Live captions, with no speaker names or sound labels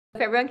If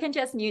everyone can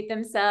just mute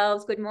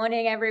themselves. Good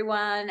morning,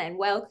 everyone, and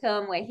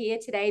welcome. We're here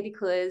today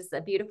because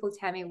the beautiful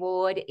Tammy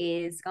Ward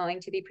is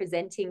going to be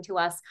presenting to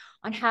us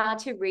on how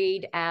to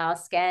read our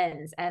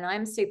scans. And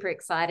I'm super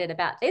excited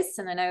about this,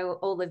 and I know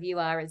all of you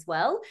are as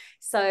well.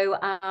 So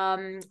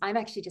I'm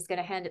actually just going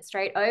to hand it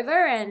straight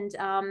over and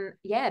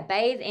yeah,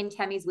 bathe in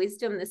Tammy's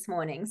wisdom this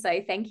morning.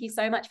 So thank you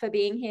so much for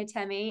being here,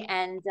 Tammy.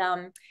 And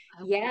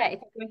yeah,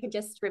 if everyone could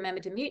just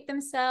remember to mute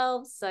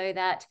themselves so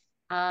that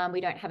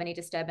we don't have any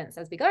disturbance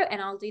as we go,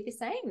 and I'll do the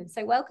same.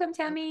 So welcome,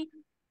 Tammy.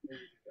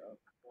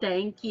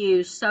 Thank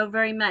you so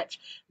very much.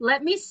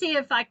 Let me see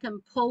if I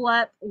can pull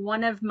up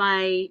one of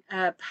my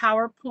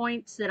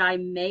PowerPoints that I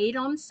made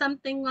on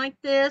something like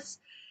this.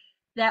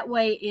 That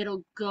way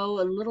it'll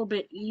go a little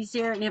bit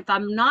easier. And if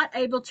I'm not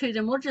able to,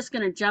 then we're just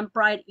going to jump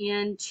right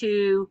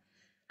into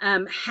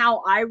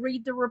how I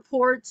read the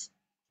reports.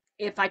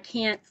 If I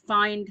can't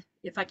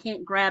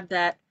grab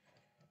that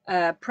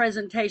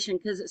presentation,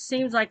 because it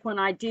seems like when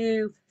I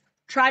do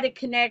try to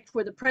connect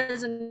with a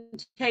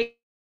presentation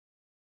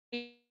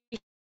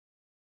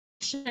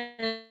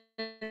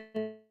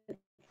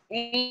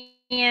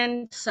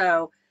and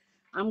so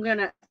I'm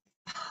gonna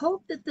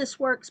hope that this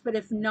works, but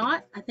if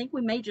not, I think we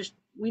may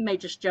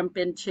just jump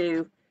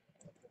into,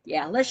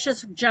 yeah, let's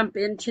just jump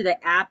into the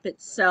app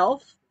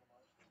itself,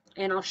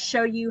 and I'll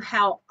show you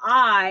how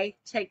I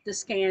take the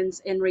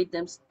scans and read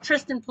them.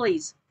 Tristan,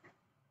 please.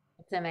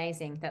 It's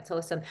amazing. That's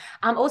awesome.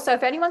 Also,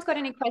 if anyone's got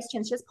any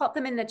questions, just pop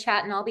them in the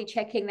chat and I'll be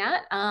checking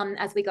that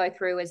as we go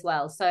through as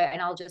well. So, and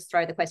I'll just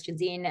throw the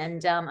questions in,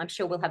 and I'm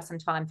sure we'll have some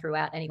time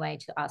throughout anyway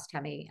to ask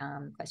Tammy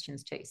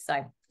questions too.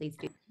 So please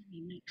do. Let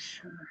me make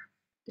sure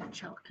that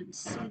y'all can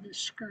see the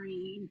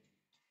screen.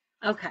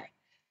 Okay,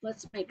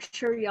 let's make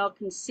sure y'all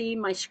can see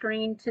my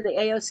screen to the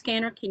AO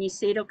scanner. Can you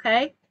see it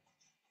okay?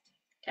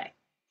 Okay.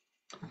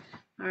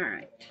 All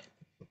right.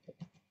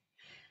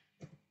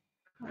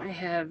 I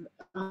have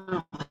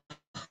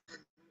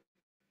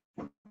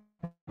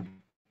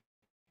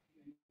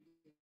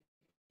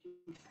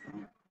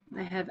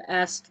I have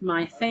asked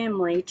my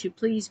family to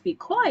please be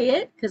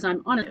quiet because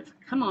I'm on it.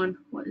 Come on,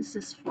 what is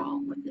this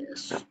wrong with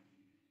this?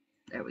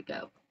 There we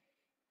go.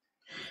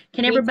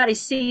 Can everybody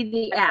see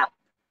the app?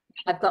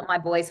 I've got my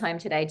boys home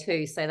today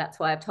too, so that's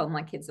why I've told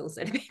my kids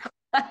also to be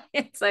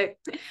quiet. So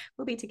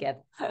we'll be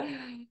together.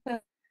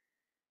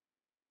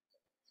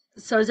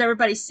 So is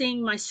everybody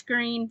seeing my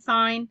screen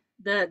fine?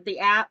 The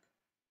app?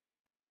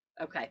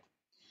 Okay.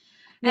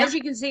 Yeah. As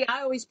you can see,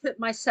 I always put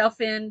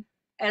myself in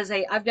as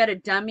I've got a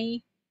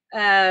dummy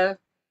uh,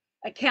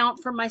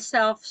 account for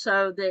myself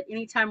so that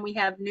anytime we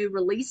have new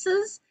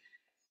releases,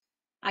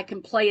 I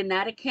can play in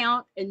that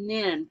account and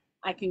then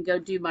I can go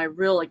do my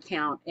real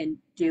account and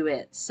do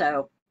it.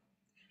 So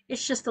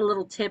it's just a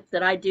little tip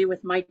that I do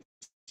with my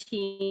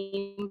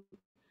team.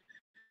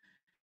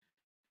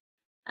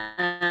 But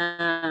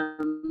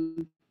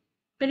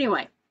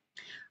anyway,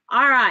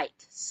 all right.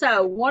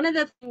 So one of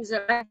the things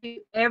that I do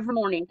every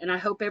morning, and I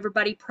hope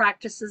everybody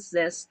practices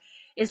this,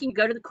 is you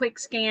go to the quick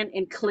scan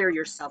and clear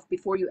yourself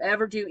before you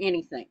ever do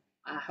anything.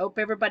 I hope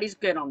everybody's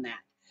good on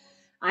that.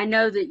 I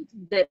know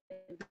that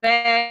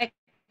Beck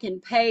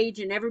and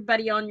Paige and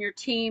everybody on your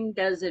team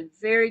does a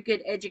very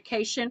good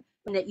education,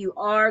 and that you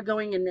are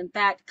going and in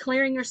fact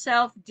clearing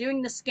yourself,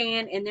 doing the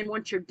scan, and then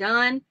once you're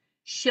done,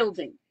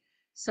 shielding.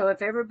 So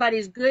if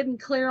everybody's good and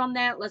clear on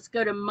that, let's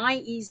go to my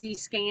easy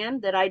scan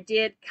that I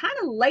did kind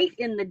of late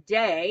in the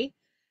day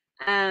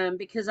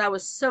because I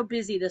was so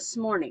busy this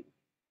morning.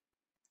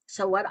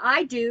 So what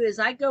I do is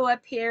I go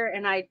up here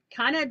and I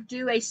kind of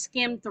do a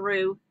skim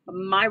through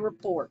my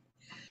report.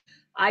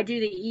 I do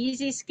the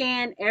easy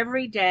scan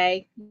every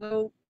day,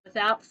 no,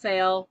 without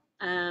fail,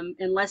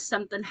 unless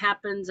something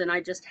happens and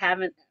I'm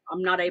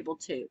not able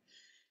to.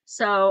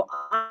 So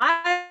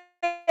I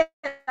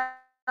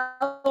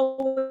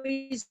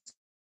always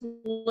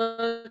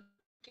look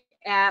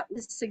at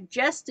what's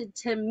suggested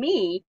to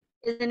me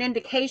is an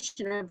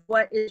indication of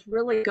what is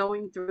really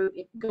going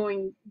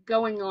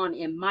on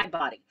in my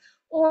body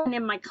or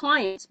in my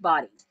client's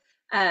bodies.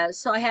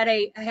 So I had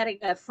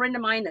a friend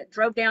of mine that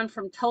drove down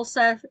from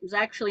Tulsa. It was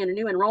actually in a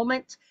new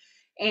enrollment,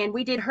 and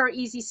we did her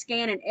easy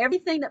scan, and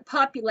everything that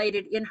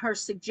populated in her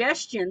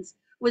suggestions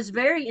was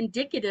very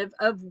indicative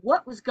of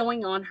what was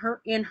going on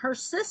in her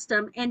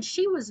system, and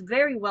she was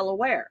very well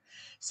aware.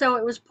 So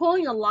it was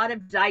pulling a lot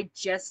of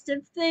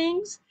digestive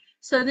things.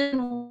 So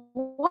then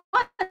what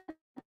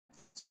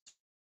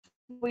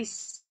we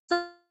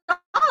saw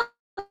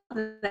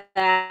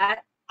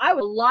that a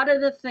lot of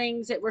the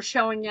things that were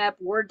showing up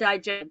were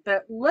digested,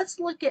 but let's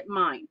look at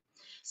mine.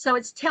 So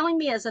it's telling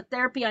me as a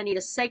therapy, I need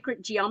a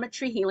sacred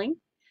geometry healing.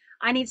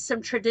 I need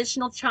some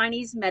traditional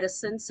Chinese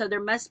medicine. So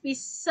there must be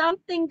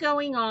something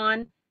going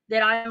on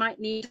that I might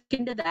need to look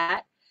into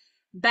that.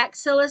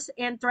 Bacillus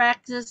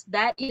anthracis,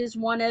 that is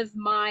one of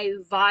my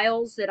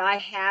vials that I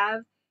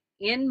have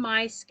in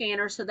my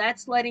scanner. So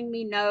that's letting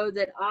me know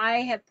that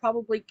I have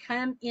probably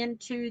come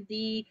into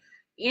the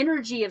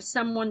energy of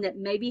someone that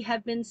maybe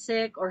have been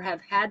sick or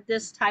have had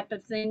this type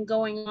of thing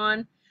going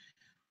on.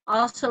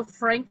 Also,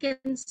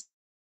 frankincense,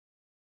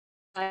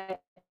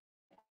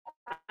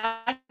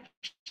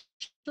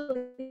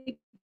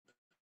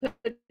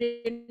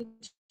 into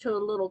a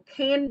little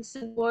can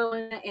oil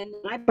in it, and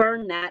I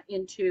burn that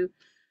into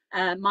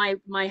my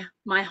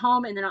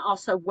home, and then I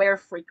also wear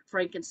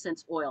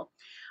frankincense oil.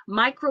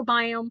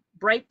 Microbiome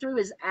Breakthrough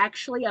is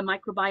actually a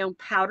microbiome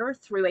powder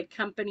through a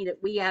company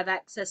that we have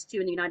access to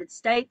in the United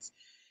States.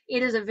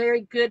 It is a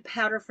very good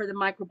powder for the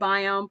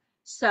microbiome.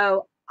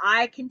 So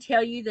I can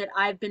tell you that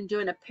I've been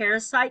doing a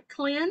parasite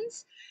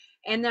cleanse,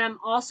 and then I've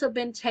also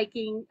been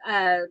taking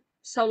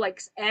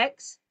Solex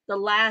X the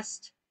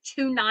last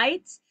 2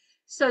 nights.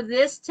 So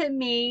this to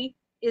me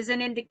is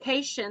an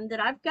indication that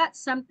I've got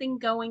something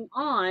going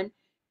on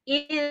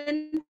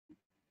in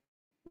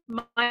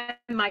my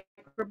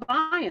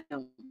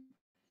microbiome.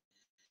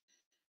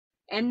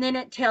 And then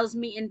it tells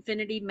me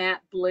Infinity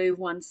Matte Blue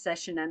 1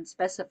 session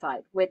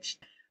unspecified, which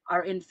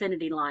are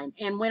Infinity line.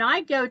 And when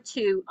I go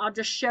to, I'll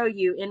just show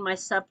you in my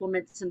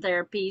supplements and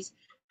therapies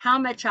how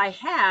much I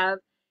have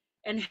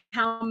and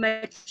how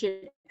much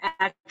it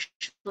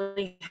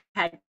actually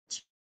had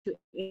to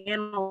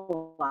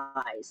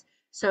analyze.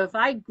 So if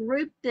I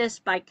group this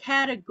by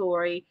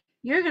category,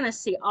 you're going to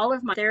see all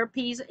of my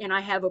therapies, and I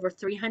have over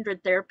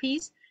 300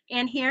 therapies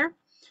in here.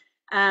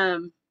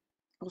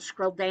 We'll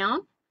scroll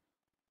down.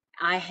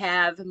 I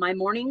have my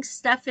morning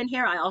stuff in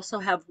here. I also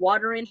have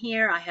water in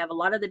here. I have a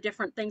lot of the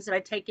different things that I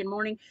take in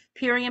morning.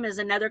 Purium is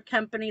another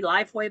company.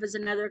 LifeWave is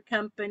another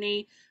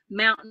company.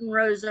 Mountain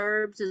Rose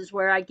Herbs is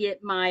where I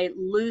get my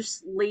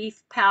loose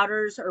leaf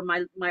powders or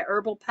my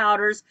herbal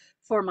powders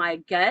for my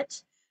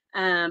gut.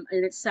 And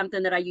it's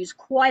something that I use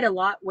quite a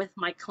lot with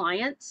my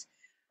clients.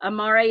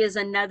 Amare is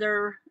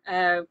another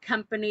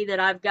company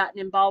that I've gotten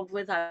involved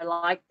with. I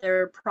like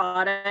their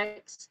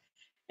products.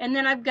 And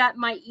then I've got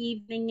my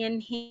evening in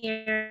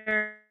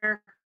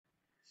here.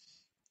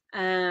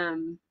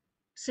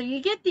 So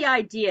you get the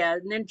idea.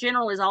 And then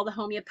General is all the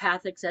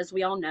homeopathics, as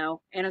we all know,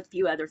 and a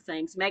few other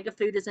things. Mega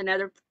Food is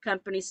another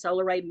company.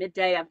 Solar Ray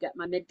Midday. I've got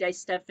my midday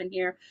stuff in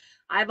here.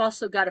 I've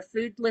also got a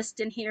food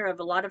list in here of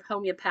a lot of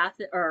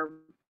homeopathic or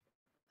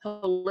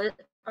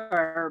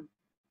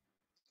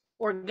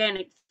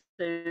organic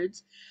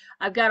foods.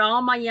 I've got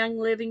all my Young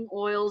Living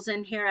oils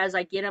in here. As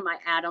I get them, I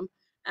add them.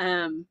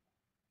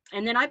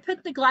 And then I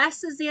put the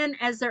glasses in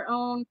as their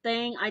own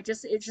thing.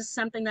 It's just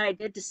something that I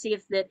did to see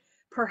if that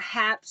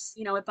perhaps,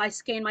 if I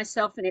scan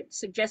myself and it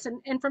suggests,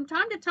 and from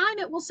time to time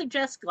it will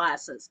suggest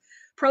glasses.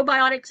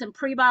 Probiotics and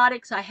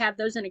prebiotics, I have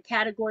those in a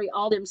category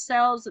all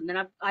themselves. And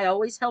then I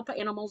always help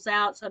animals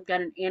out. So I've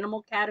got an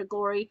animal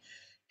category,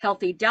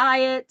 healthy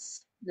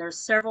diets. There's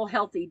several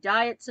healthy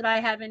diets that I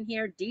have in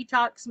here,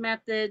 detox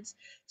methods.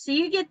 So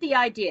you get the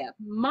idea.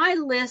 My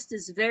list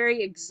is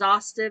very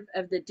exhaustive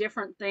of the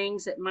different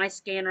things that my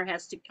scanner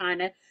has to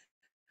kind of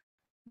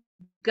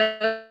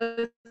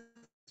go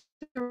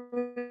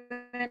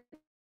through.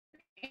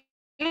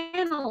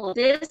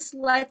 This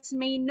lets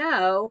me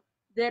know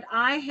that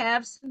I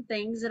have some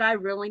things that I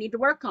really need to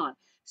work on.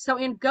 So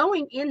in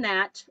going in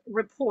that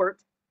report,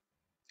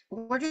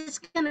 we're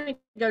just going to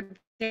go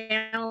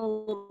down a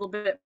little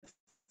bit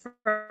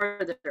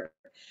further.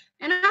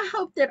 And I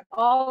hope that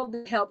all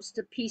that helps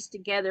to piece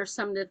together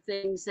some of the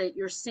things that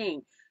you're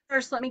seeing.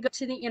 First, let me go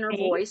to the inner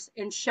voice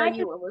and show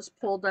you what was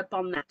pulled up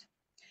on that.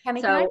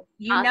 Tammy, so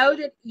you know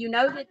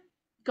that,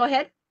 go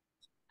ahead.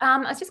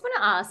 I just want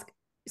to ask,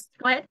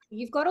 go ahead.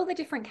 You've got all the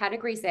different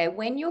categories there.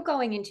 When you're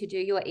going in to do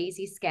your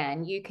easy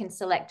scan, you can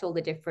select all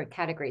the different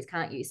categories,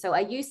 can't you? So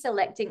are you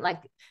selecting,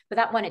 like for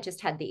that one, it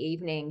just had the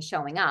evening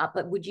showing up,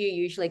 but would you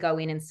usually go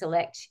in and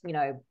select,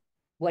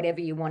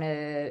 whatever you want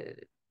to,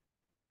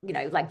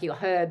 like your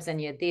herbs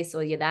and your this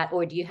or your that,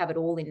 or do you have it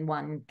all in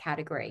one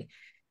category?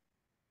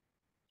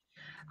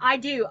 I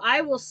do.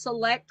 I will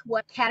select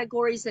what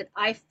categories that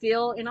I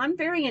feel, and I'm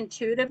very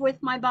intuitive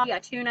with my body. I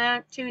tune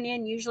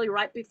in usually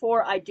right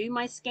before I do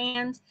my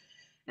scans.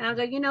 And I'll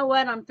go, you know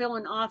what? I'm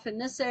feeling off in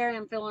this area.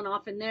 I'm feeling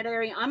off in that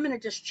area. I'm going to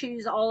just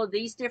choose all of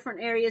these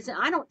different areas. And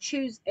I don't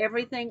choose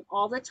everything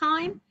all the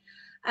time.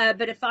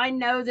 But if I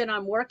know that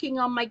I'm working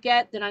on my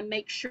gut, then I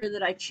make sure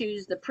that I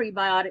choose the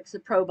prebiotics, the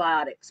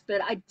probiotics.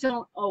 But I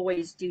don't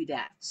always do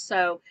that.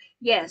 So,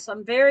 yes,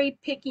 I'm very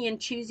picky and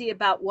choosy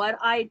about what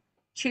I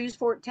choose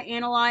for it to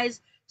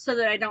analyze so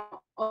that I don't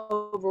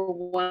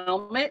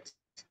overwhelm it.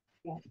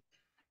 But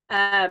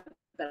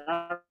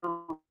I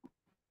don't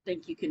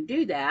think you can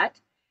do that.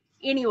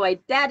 Anyway,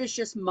 that is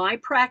just my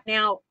practice.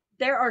 Now,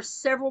 there's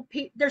several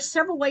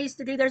ways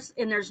to do this,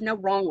 and there's no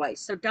wrong way.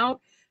 So don't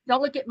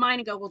look at mine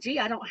and go, well, gee,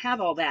 I don't have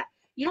all that.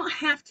 You don't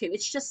have to.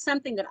 It's just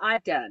something that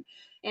I've done.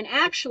 And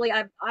actually,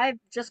 I've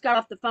just got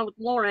off the phone with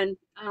Lauren,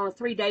 I don't know,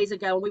 3 days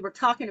ago, and we were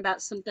talking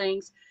about some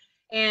things.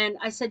 And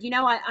I said,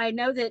 I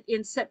know that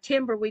in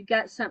September we've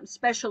got something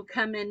special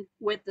coming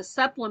with the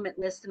supplement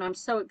list, and I'm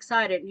so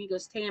excited. And he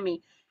goes,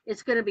 Tammy,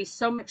 it's going to be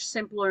so much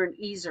simpler and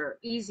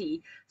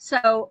easy.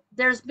 So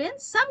there's been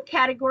some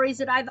categories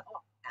that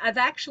I've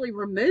actually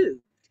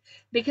removed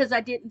because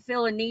I didn't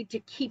feel a need to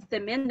keep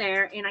them in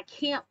there, and I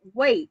can't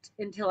wait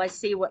until I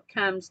see what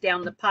comes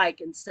down the pike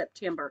in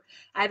September.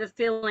 I have a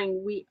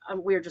feeling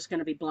we're just going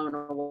to be blown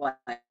away.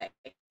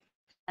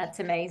 That's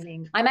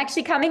amazing. I'm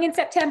actually coming in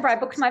September. I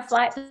booked my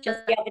flight just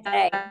the other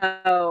day.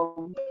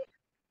 Oh,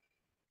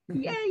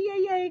 yay,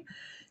 yay, yay.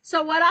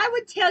 So what I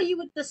would tell you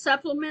with the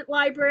supplement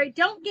library,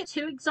 don't get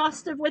too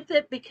exhaustive with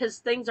it because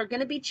things are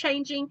going to be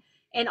changing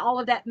and all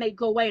of that may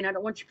go away. And I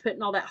don't want you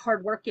putting all that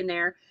hard work in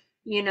there,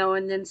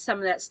 and then some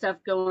of that stuff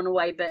going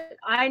away. But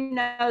I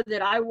know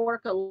that I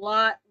work a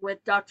lot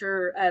with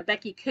Dr.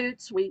 Becky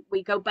Coots. We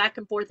go back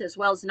and forth, as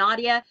well as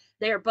Nadia.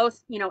 They are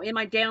both, in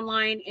my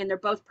downline, and they're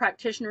both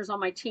practitioners on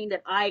my team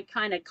that I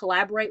kind of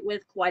collaborate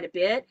with quite a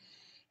bit.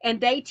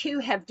 And they too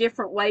have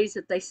different ways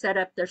that they set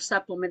up their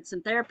supplements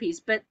and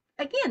therapies. But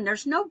again,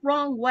 there's no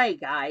wrong way,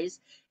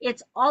 guys.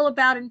 It's all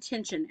about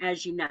intention,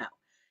 as you know.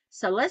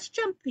 So let's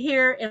jump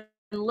here and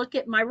look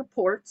at my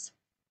reports.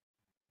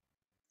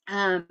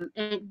 And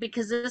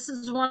because this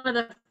is one of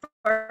the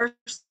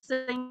first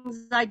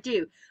things I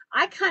do,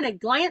 I kind of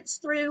glance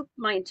through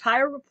my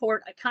entire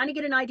report. I kind of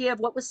get an idea of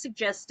what was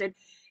suggested.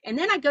 And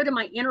then I go to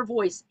my inner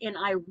voice and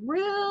I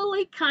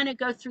really kind of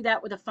go through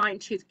that with a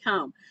fine-tooth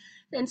comb.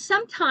 And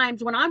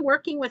sometimes when I'm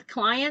working with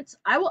clients,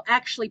 I will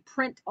actually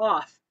print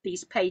off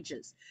these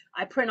pages.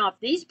 I print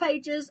off these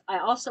pages. I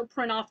also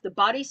print off the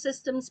body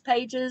systems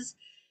pages,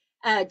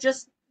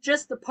 just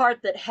the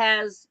part that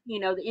has,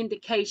 the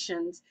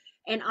indications.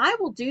 And I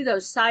will do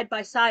those side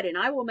by side, and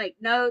I will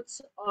make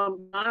notes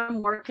when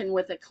I'm working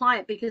with a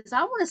client because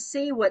I want to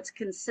see what's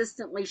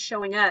consistently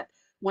showing up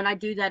when I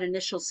do that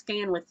initial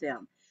scan with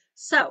them.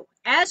 So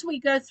as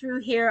we go through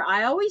here,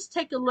 I always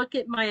take a look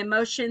at my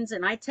emotions,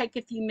 and I take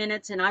a few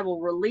minutes and I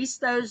will release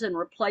those and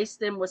replace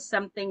them with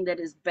something that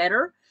is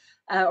better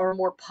or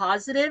more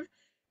positive.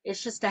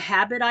 It's just a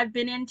habit I've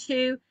been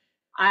into.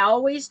 I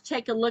always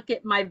take a look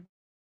at my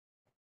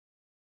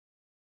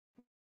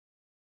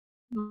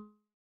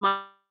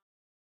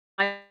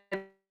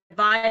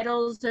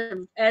vitals,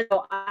 and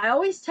I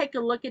always take a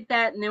look at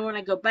that. And then when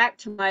I go back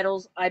to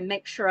vitals, I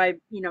make sure I,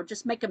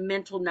 just make a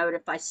mental note.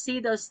 If I see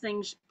those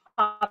things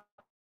pop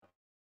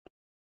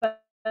up,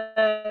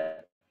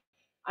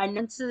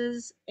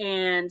 annoyances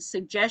and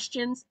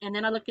suggestions, and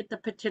then I look at the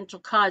potential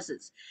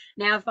causes.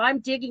 Now, if I'm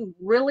digging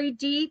really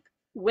deep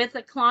with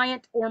a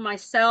client or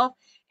myself,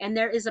 and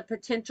there is a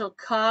potential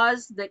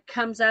cause that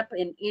comes up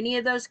in any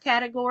of those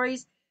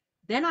categories,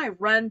 then I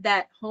run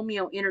that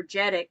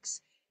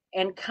homeoenergetics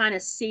and kind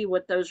of see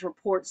what those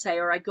reports say,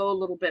 or I go a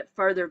little bit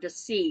further to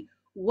see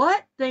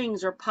what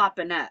things are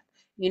popping up,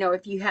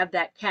 if you have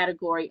that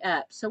category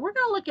up. So we're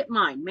going to look at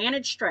mine,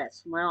 manage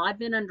stress. Well, I've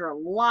been under a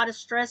lot of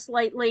stress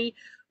lately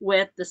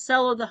with the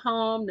sale of the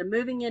home, the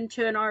moving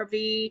into an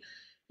RV,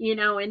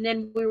 and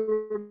then we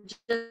were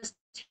just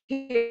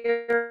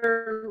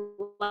here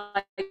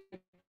like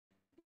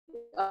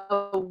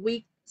a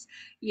week,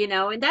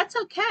 and that's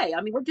okay.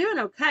 I mean, we're doing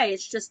okay.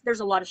 It's just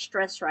there's a lot of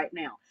stress right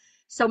now.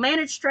 So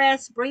manage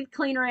stress, breathe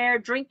cleaner air,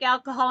 drink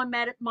alcohol in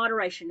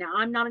moderation. Now,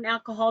 I'm not an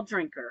alcohol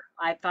drinker.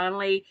 I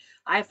finally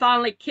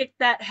kicked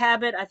that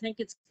habit. I think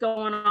I'm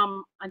going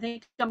on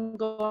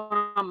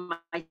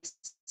my,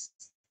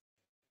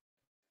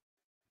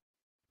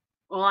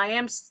 well, I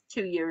am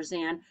 2 years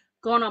in,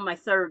 going on my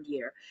third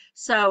year.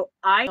 So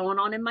I'm going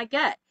on in my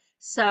gut.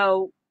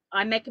 So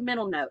I make a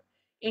mental note.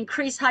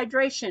 Increase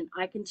hydration.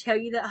 I can tell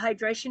you that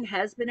hydration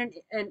has been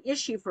an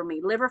issue for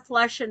me. Liver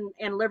flush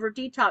and liver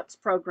detox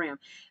program.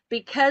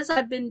 Because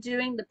I've been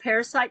doing the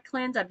parasite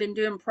cleanse, I've been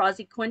doing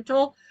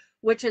praziquantel,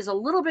 which is a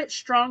little bit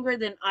stronger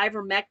than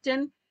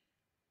ivermectin.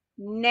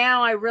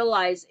 Now I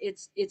realize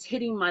it's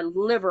hitting my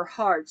liver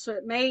hard. So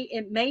it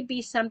may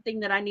be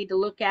something that I need to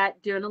look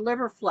at doing a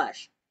liver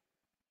flush.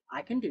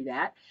 I can do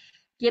that.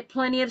 Get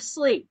plenty of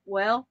sleep.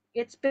 Well,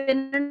 it's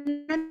been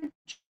an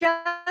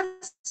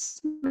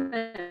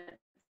adjustment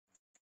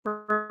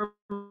for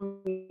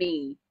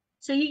me.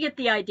 So you get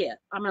the idea.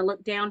 I'm going to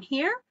look down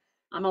here.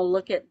 I'm going to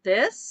look at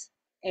this.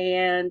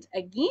 And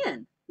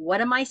again, what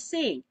am I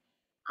seeing?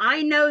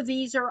 I know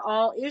these are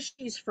all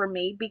issues for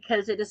me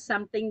because it is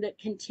something that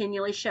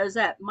continually shows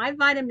up. My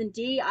vitamin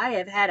D, I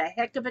have had a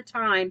heck of a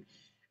time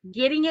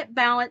getting it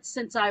balanced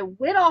since I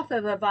went off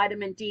of a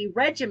vitamin D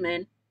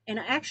regimen and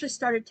I actually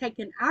started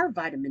taking our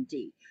vitamin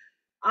D.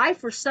 I,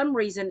 for some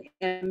reason,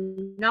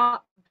 am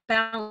not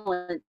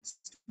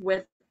balanced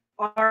with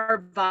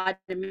our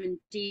vitamin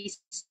D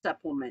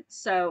supplement.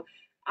 So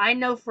I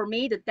know for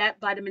me that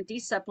vitamin D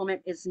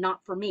supplement is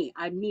not for me.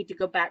 I need to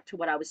go back to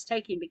what I was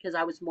taking because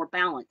I was more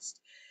balanced.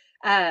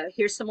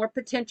 Here's some more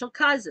potential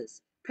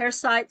causes.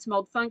 Parasites,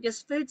 mold,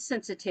 fungus, food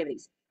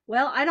sensitivities.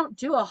 Well, I don't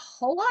do a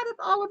whole lot of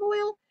olive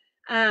oil,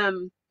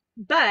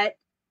 but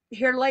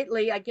here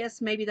lately, I guess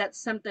maybe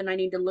that's something I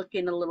need to look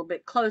in a little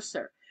bit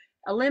closer.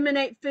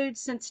 Eliminate food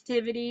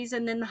sensitivities,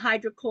 and then the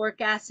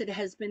hydrochloric acid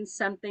has been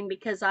something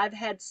because I've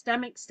had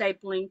stomach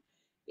stapling.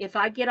 If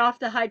I get off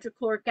the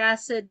hydrochloric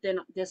acid, then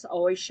this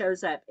always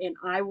shows up. And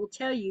I will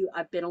tell you,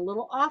 I've been a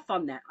little off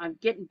on that. I'm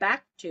getting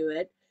back to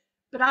it,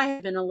 but I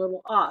have been a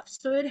little off.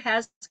 So it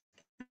has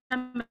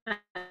come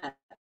up.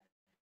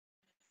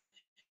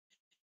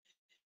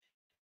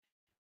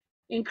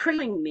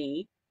 Increasing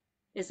me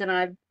is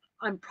that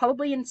I'm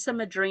probably in some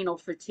adrenal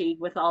fatigue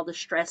with all the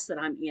stress that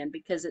I'm in,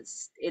 because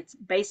it's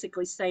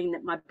basically saying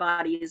that my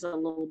body is a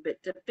little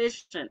bit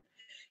deficient,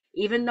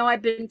 even though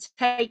I've been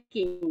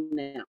taking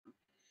them.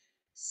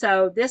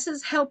 So this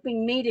is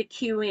helping me to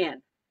cue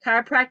in.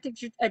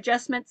 Chiropractic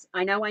adjustments,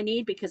 I know I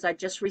need because I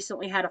just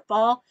recently had a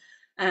fall.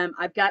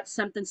 I've got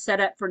something set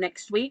up for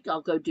next week.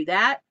 I'll go do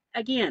that.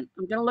 Again,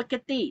 I'm going to look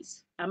at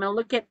these. I'm going to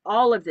look at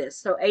all of this.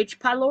 So H.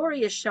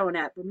 pylori is showing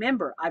up.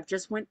 Remember, I've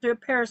just went through a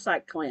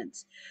parasite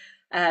cleanse.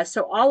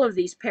 So all of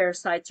these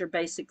parasites are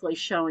basically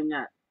showing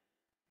up.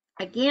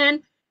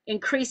 Again,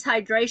 increase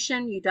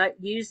hydration. You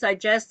use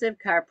digestive,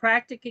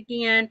 chiropractic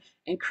again,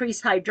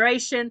 increase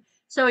hydration.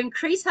 So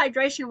increase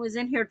hydration was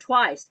in here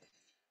twice.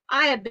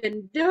 I have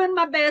been doing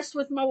my best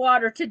with my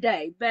water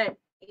today, but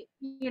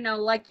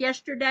like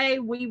yesterday,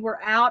 we were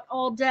out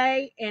all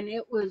day and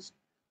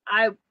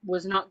I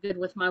was not good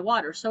with my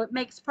water. So it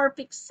makes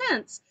perfect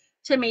sense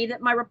to me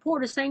that my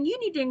report is saying you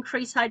need to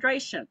increase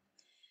hydration.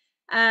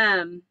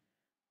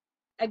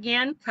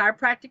 Again,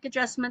 chiropractic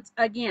adjustments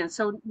again.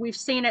 So we've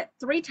seen it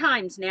 3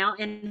 times now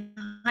in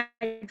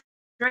hydration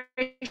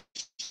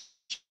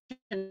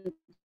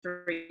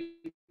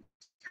 3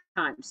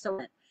 times. So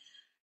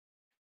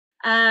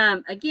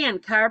again,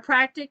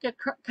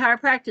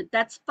 chiropractic,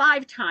 that's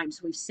 5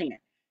 times we've seen it.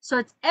 So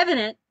it's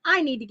evident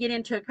I need to get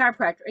into a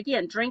chiropractor.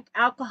 Again, drink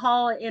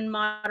alcohol in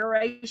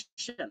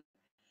moderation.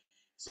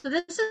 So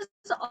this is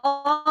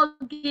all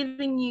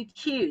giving you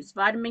cues.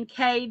 Vitamin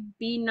K,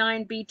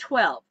 B9,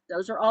 B12.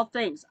 Those are all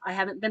things. I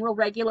haven't been real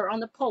regular on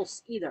the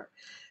pulse either.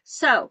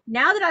 So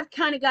now that I've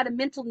kind of got a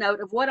mental note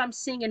of what I'm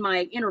seeing in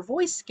my inner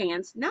voice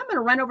scans, now I'm going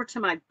to run over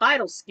to my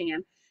vital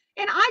scan.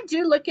 And I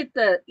do look at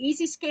the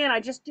easy scan. I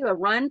just do a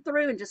run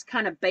through and just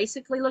kind of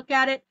basically look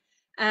at it.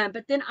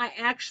 But then I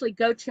actually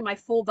go to my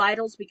full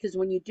vitals, because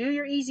when you do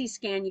your easy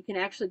scan, you can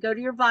actually go to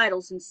your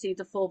vitals and see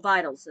the full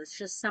vitals. It's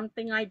just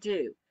something I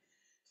do.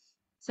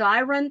 So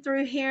I run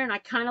through here and I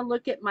kind of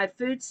look at my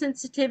food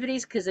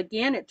sensitivities, because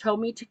again, it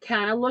told me to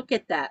kind of look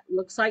at that.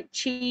 Looks like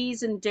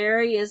cheese and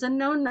dairy is a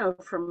no-no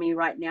for me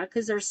right now,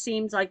 because there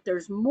seems like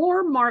there's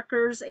more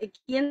markers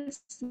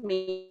against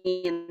me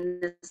in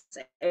this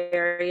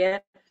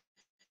area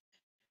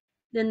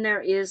than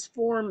there is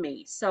for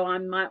me. So I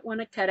might want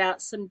to cut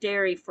out some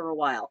dairy for a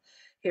while.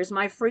 Here's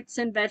my fruits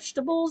and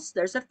vegetables.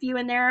 There's a few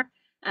in there.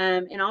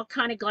 And I'll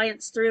kind of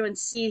glance through and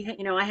see,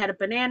 I had a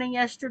banana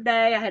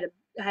yesterday. I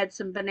had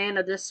some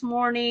banana this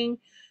morning.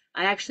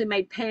 I actually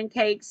made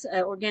pancakes,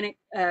 organic,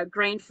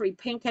 grain-free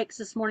pancakes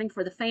this morning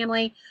for the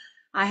family.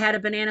 I had a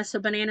banana, so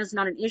banana's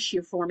not an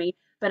issue for me.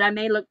 But I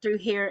may look through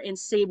here and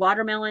see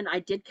watermelon. I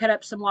did cut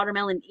up some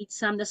watermelon and eat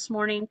some this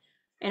morning,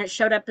 and it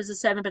showed up as a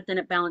 7, but then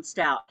it balanced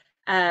out.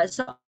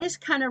 So I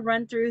just kind of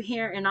run through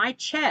here and I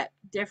check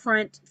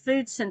different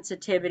food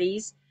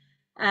sensitivities.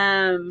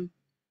 I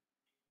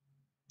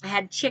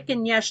had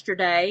chicken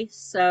yesterday,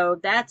 so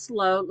that's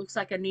low. It looks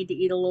like I need to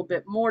eat a little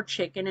bit more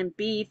chicken, and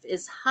beef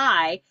is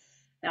high.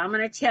 And I'm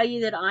going to tell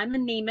you that I'm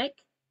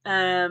anemic,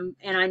 and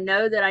I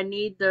know that I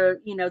need the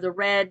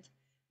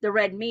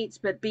red meats,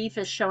 but beef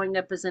is showing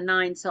up as a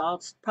 9, so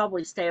I'll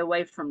probably stay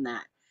away from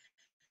that.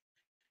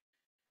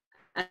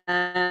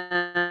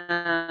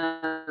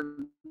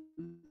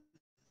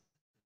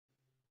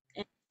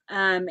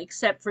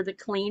 Except for the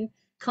clean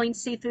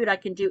seafood, I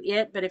can do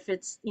it. But if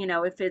it's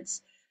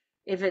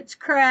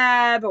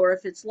crab, or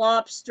if it's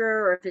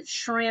lobster, or if it's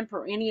shrimp,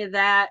 or any of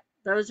that,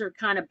 those are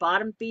kind of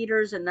bottom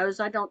feeders, and those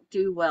I don't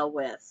do well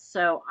with.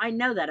 So I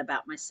know that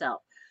about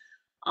myself.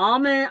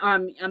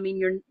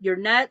 Your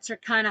nuts are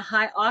kind of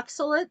high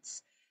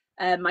oxalates.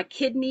 My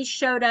kidneys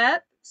showed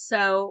up,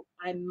 so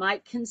I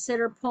might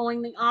consider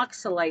pulling the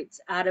oxalates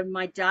out of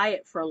my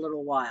diet for a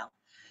little while.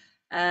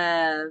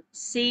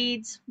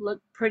 Seeds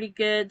look pretty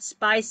good.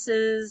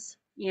 Spices,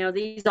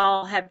 these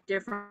all have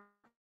different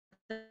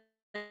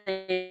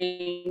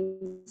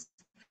things.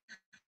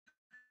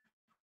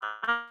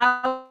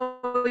 I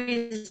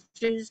always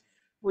choose.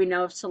 We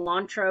know if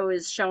cilantro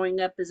is showing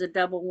up as a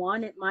double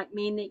 1, it might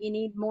mean that you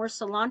need more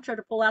cilantro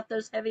to pull out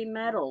those heavy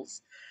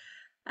metals.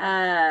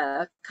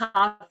 Coffee,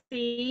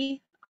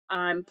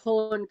 I'm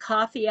pulling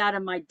coffee out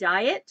of my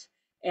diet,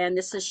 and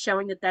this is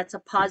showing that that's a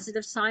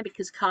positive sign,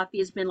 because coffee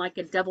has been like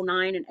a double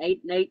 9 and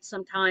 8 and 8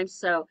 sometimes.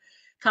 So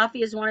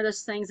coffee is one of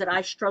those things that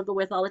I struggle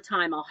with all the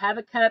time. I'll have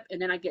a cup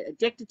and then I get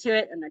addicted to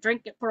it and I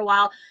drink it for a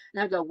while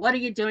and I go, what are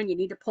you doing? You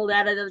need to pull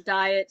that out of the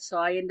diet. So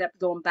I end up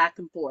going back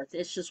and forth.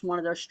 It's just one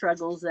of those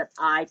struggles that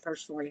I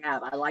personally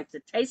have. I like the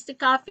taste of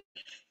coffee,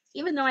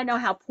 even though I know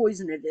how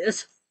poison it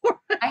is.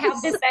 I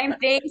have the same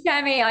thing,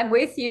 Tammy. I'm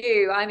with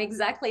you. I'm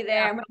exactly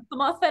there. Yeah. And when I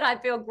come off it, I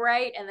feel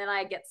great, and then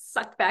I get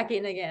sucked back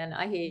in again.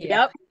 I hear you.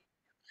 Yep.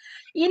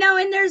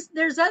 And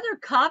there's other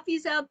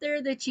coffees out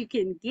there that you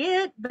can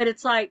get, but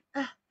it's like,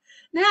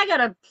 now I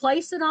gotta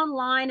place it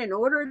online and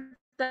order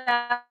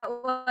that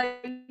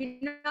way.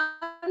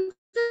 I'm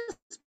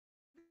just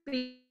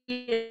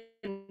drinking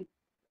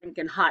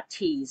hot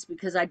teas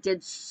because I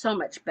did so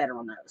much better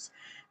on those.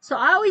 So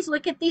I always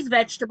look at these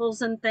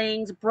vegetables and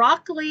things.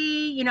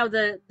 Broccoli,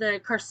 the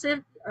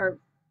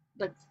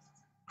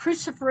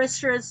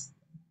cruciferous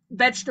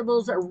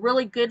vegetables are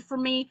really good for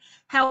me.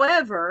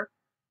 However,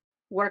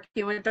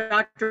 working with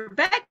Dr.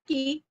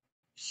 Becky,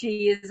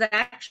 she has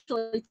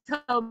actually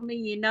told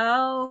me,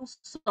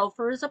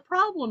 sulfur is a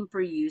problem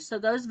for you. So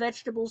those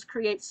vegetables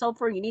create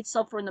sulfur. You need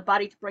sulfur in the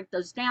body to break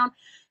those down.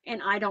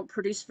 And I don't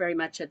produce very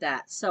much of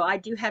that. So I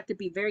do have to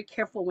be very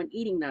careful when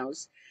eating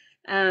those.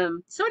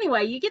 So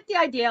anyway, you get the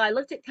idea. I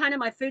looked at kind of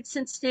my food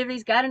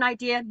sensitivities, got an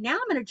idea. Now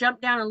I'm going to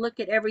jump down and look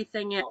at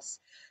everything else.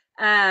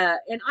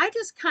 And I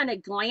just kind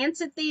of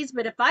glance at these,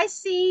 but if I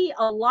see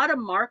a lot of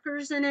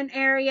markers in an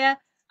area,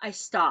 I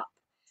stop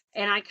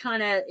and I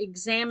kind of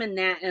examine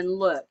that and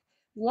look.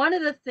 One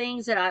of the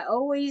things that I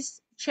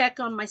always check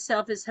on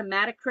myself is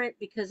hematocrit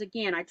because,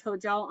 again, I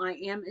told y'all I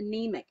am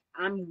anemic.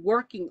 I'm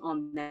working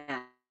on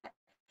that.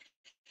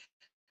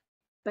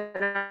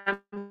 But I'm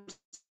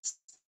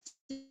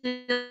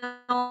still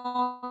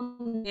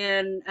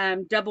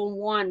in double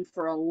one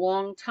for a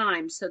long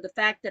time. So the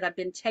fact that I've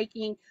been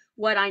taking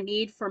what I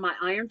need for my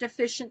iron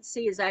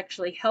deficiency is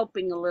actually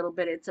helping a little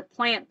bit. It's a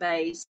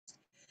plant-based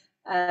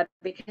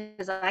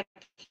because I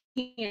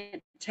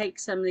can't take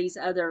some of these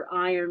other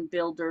iron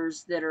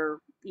builders that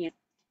are,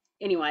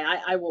 anyway,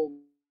 I will.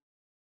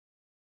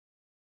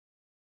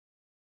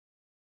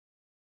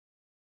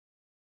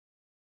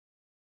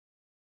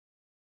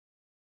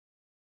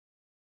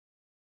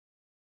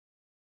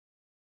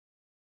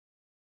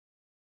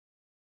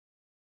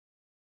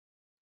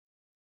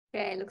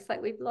 Okay, looks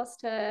like we've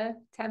lost her.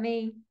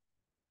 Tammy,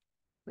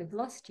 we've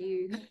lost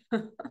you.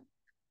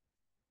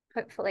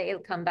 Hopefully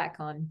it'll come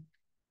back on.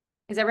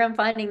 Is everyone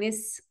finding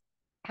this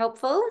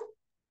helpful?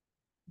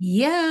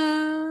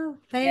 Yeah,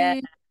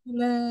 Yeah,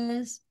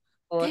 fabulous.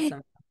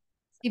 awesome.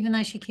 Even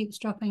though she keeps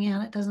dropping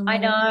out, it doesn't I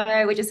matter.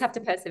 know, we just have to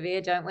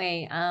persevere, don't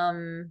we?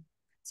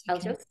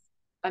 Okay.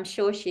 I'm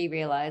sure she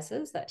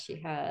realizes that she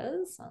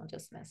has. I'll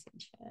just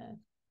message her.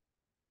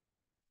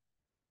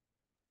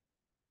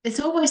 There's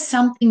always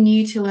something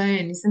new to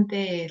learn, isn't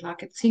there?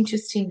 Like, it's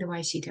interesting the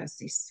way she does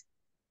this.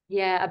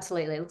 Yeah,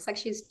 absolutely. It looks like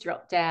she's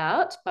dropped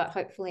out, but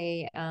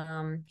hopefully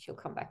she'll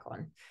come back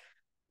on.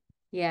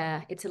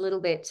 Yeah, it's a little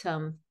bit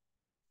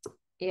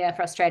yeah,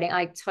 frustrating.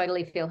 I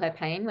totally feel her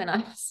pain when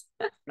when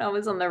I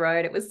was on the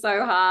road. It was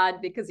so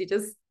hard because you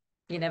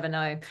never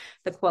know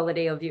the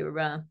quality of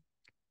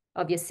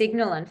your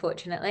signal,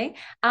 unfortunately.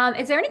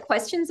 Is there any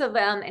questions of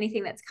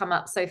anything that's come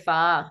up so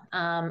far?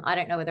 I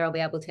don't know whether I'll be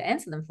able to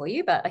answer them for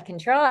you, but I can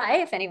try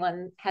if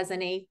anyone has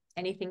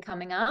anything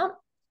coming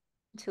up.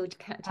 Until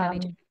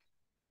Tammy.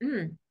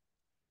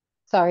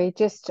 Sorry,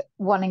 just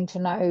wanting to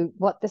know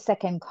what the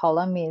second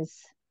column is,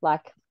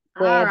 like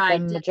All where the right,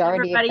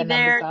 majority of everybody the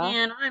there numbers are.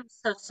 again. I'm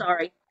so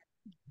sorry.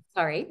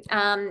 Sorry.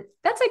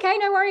 That's okay,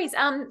 no worries.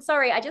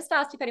 Sorry, I just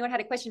asked if anyone had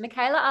a question.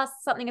 Michaela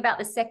asked something about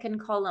the second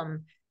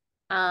column.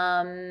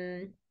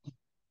 As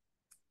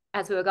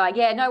we were going.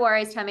 Yeah, no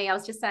worries, Tammy. I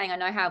was just saying I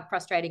know how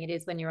frustrating it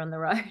is when you're on the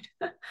road.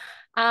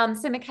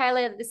 So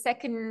Michaela, the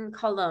second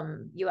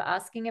column you were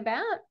asking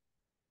about?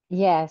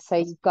 Yeah, so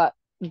you've got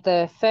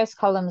the first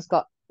column's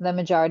got the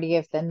majority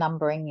of the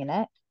numbering in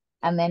it.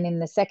 And then in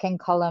the second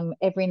column,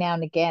 every now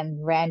and again,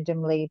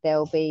 randomly,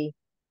 there'll be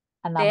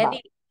a number.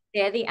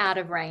 They're the out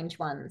of range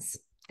ones.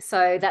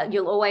 So that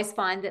you'll always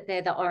find that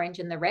they're the orange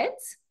and the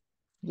reds.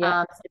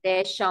 Yeah. So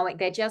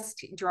they're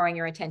just drawing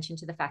your attention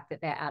to the fact that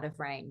they're out of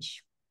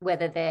range,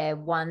 whether they're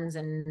ones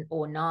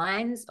or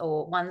nines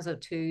or ones or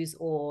twos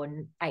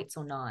or eights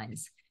or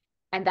nines.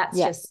 And that's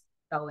just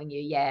showing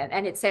you, yeah.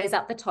 And it says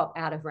up the top,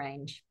 out of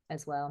range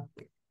as well.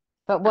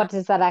 But what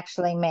does that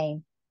actually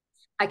mean?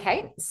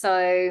 Okay,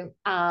 so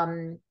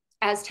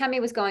as Tammy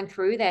was going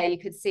through there, you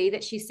could see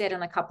that she said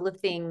on a couple of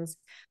things,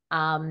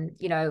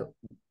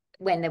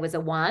 when there was a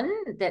one,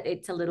 that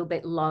it's a little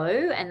bit low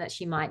and that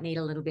she might need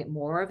a little bit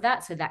more of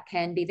that. So that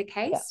can be the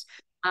case.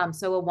 Yeah.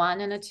 So a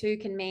one and a two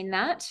can mean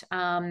that.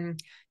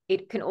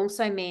 It can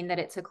also mean that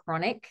it's a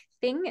chronic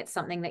thing. It's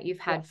something that you've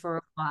had for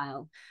a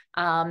while.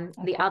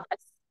 The other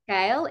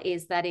scale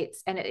is that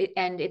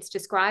it's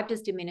described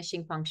as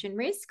diminishing function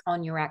risk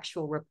on your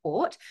actual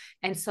report.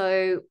 And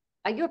so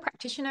are you a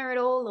practitioner at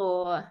all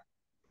or?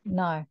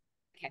 No.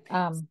 Okay.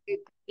 So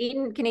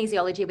in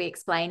kinesiology, we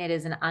explain it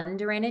as an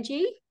under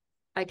energy.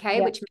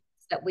 Okay, which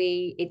means that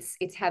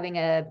it's having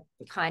a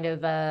kind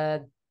of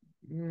a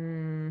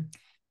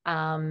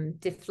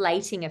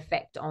deflating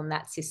effect on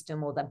that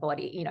system or the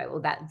body,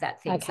 or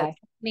that thing. Okay. So it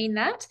can mean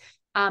that.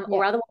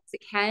 Or otherwise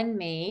it can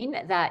mean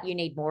that you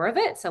need more of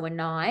it. So a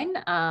 9,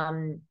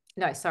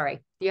 no, sorry,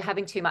 you're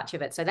having too much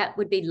of it. So that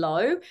would be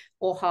low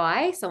or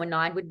high. So a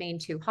 9 would mean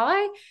too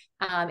high.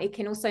 It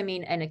can also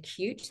mean an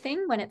acute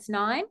thing when it's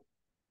 9.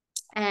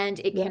 And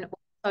it can also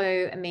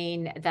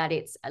mean that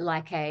it's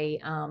like a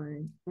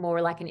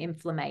more like an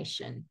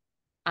inflammation.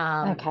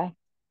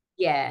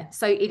 Yeah,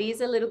 so it is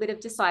a little bit of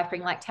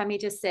deciphering, like Tammy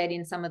just said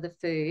in some of the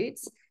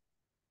foods.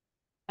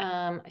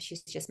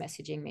 She's just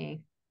messaging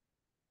me.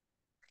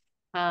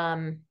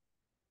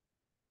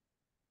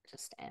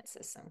 Just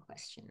answer some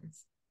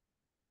questions.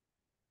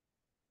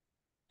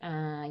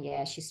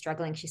 Yeah, she's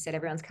struggling. She said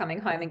everyone's coming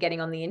home and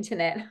getting on the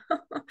internet.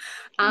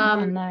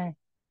 I know.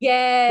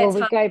 Yeah, Will it's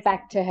we hard. go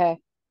back to her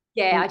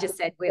Yeah, I just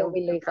said before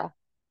we lose her?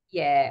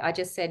 yeah, I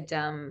just said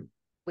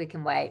we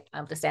can wait.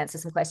 I'll just answer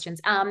some questions.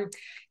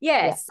 Yes.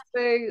 Yeah.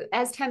 So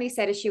as Tammy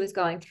said, as she was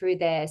going through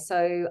there,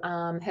 so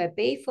her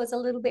beef was a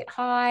little bit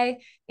high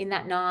in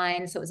that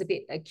 9, so it was a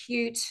bit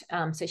acute.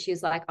 So she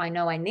was like, I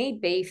know I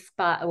need beef,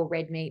 or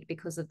red meat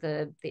because of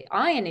the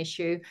iron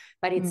issue,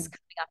 but it's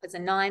coming up as a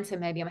 9, so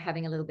maybe I'm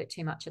having a little bit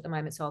too much at the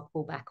moment, so I'll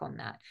pull back on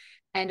that.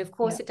 And of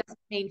course, Yeah. it doesn't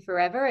mean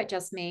forever. It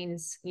just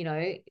means,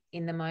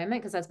 in the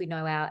moment, because as we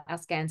know, our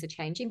scans are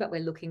changing, but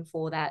we're looking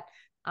for that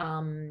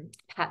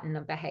pattern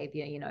of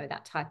behavior,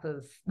 that type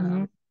of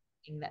thing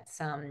that's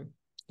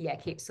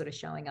keeps sort of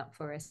showing up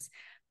for us.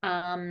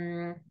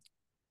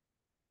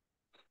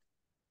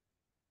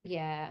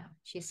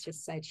 She's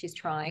just said she's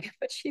trying,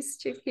 but she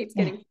keeps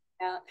getting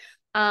out.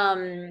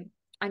 I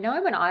know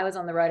when I was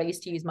on the road, I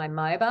used to use my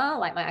mobile,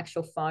 like my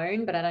actual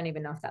phone, but I don't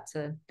even know if that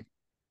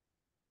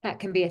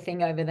can be a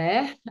thing over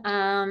there.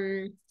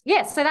 So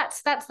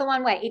that's the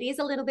one way. It is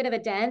a little bit of a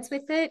dance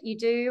with it. You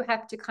do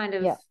have to kind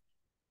of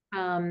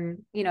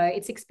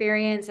it's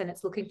experience, and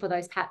it's looking for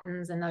those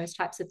patterns and those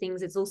types of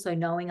things. It's also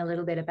knowing a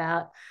little bit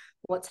about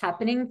what's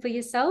happening for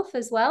yourself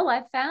as well,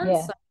 I've found.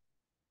 Yeah. So,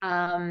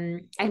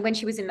 and when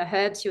she was in the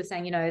herbs, she was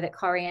saying, that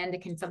coriander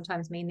can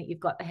sometimes mean that you've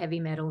got the heavy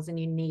metals and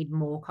you need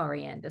more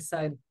coriander.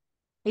 So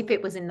if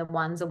it was in the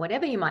 1s or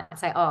whatever, you might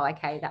say, oh,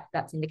 okay,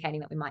 that's indicating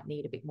that we might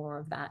need a bit more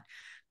of that.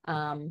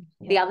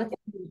 The other thing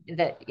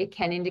that it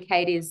can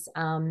indicate is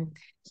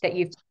that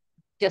you've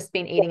just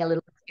been eating a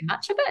little too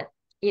much of it.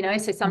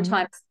 So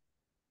sometimes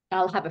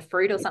I'll have a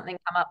fruit or something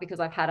come up because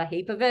I've had a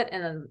heap of it,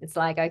 and then it's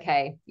like,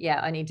 okay,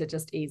 I need to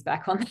just ease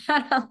back on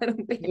that a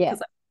little bit. Yeah.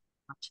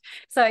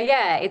 So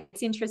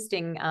it's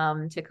interesting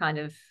to kind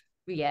of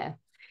to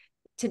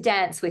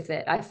dance with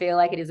it. I feel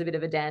like it is a bit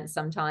of a dance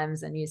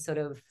sometimes, and you sort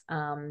of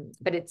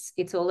but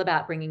it's all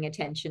about bringing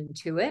attention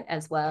to it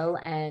as well,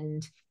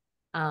 and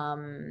I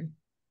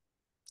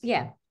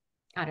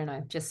don't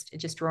know,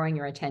 just drawing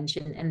your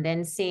attention and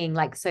then seeing,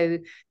 like, so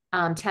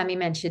Tammy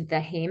mentioned the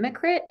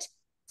hematocrit.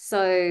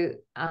 So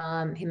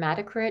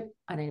hematocrit,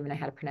 I don't even know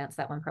how to pronounce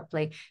that one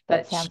properly.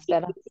 That sounds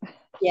better.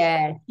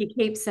 She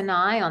keeps an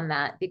eye on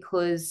that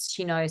because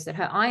she knows that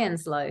her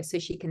iron's low. So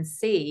she can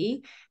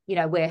see,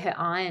 where her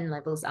iron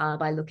levels are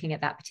by looking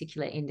at that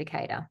particular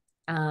indicator.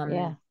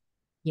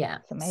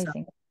 It's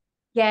amazing.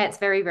 It's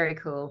very, very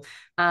cool.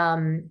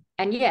 And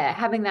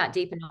having that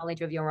deeper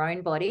knowledge of your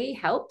own body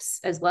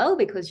helps as well,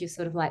 because you're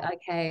sort of like,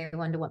 okay, I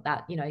wonder what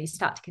that, you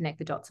start to connect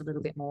the dots a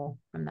little bit more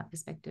from that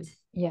perspective.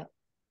 Yeah.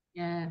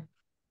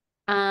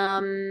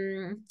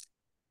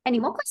 Any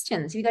more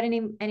questions? Have you got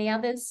any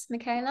others,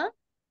 Michaela?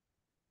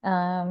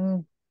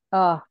 I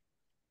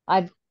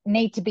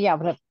need to be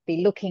able to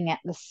be looking at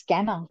the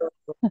scanner.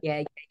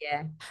 Yeah.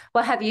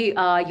 Well, have you,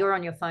 you're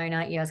on your phone,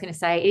 aren't you? I was going to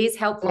say, it is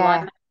helpful.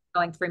 Yeah. I'm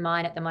going through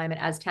mine at the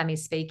moment as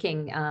Tammy's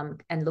speaking,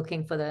 and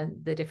looking for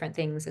the different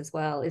things as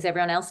well. Is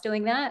everyone else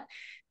doing that?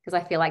 Because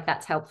I feel like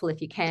that's helpful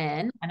if you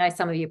can. I know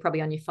some of you are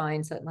probably on your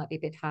phone, so it might be a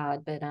bit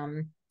hard, but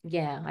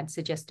I'd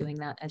suggest doing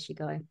that as you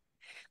go.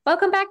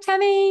 Welcome back,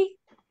 Tammy.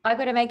 I've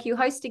got to make you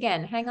host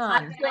again. Hang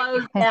on.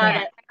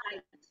 I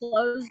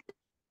closed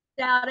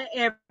out of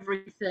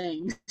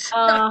everything.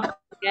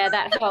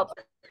 That helps.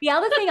 The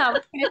other thing I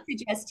was going to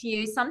suggest to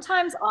you,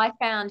 sometimes I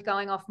found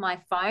going off my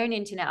phone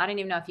internet, I don't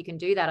even know if you can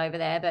do that over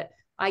there, but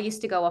I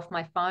used to go off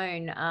my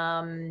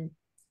phone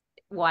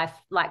like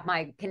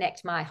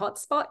connect my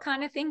hotspot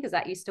kind of thing, because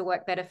that used to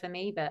work better for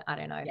me, but I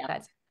don't know. Yeah.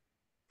 That's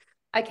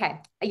okay.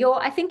 Are you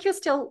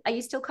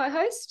still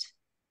co-host?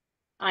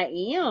 I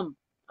am.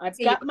 I've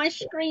got my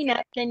screen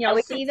up. Can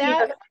y'all see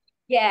that?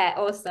 Yeah,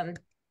 awesome.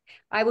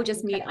 I will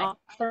just mute I'll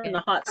turn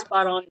the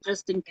hotspot on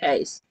just in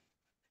case.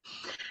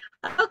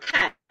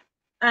 Okay.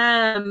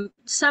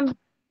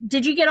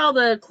 Did you get all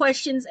the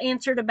questions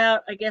answered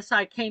about, I guess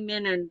I came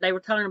in and they were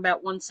talking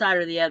about one side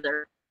or the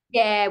other.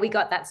 Yeah, we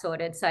got that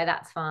sorted, so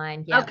that's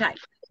fine. Yeah. Okay.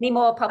 Any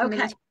more problem?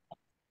 Okay.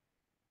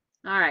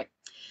 All right.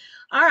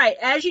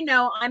 As you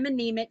know, I'm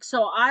anemic,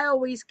 so I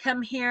always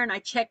come here and I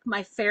check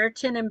my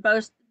ferritin in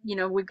both.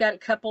 We've got a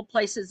couple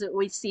places that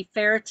we see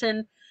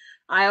ferritin.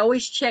 I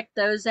always check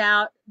those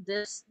out.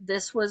 This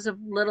was a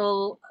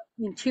little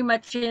too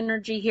much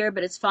energy here,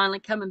 but it's finally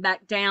coming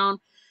back down.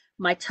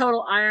 My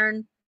total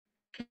iron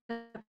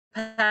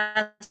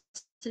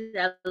capacity,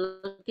 I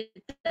look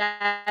at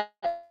that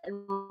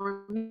and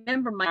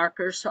remember my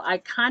markers, so I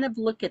kind of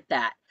look at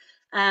that.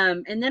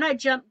 And then I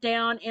jump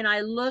down and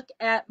I look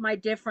at my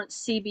different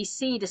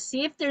CBC to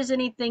see if there's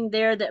anything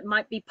there that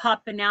might be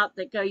popping out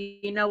that go,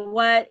 you know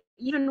what,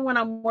 even when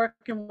I'm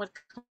working with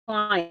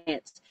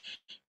clients,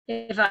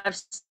 if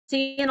I've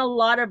seen a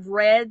lot of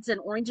reds and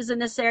oranges in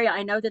this area,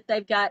 I know that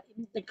they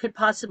could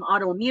possibly some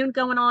autoimmune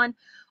going on,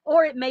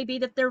 or it may be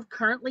that they're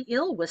currently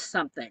ill with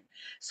something.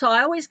 So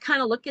I always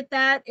kind of look at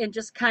that and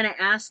just kind of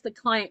ask the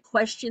client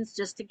questions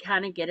just to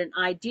kind of get an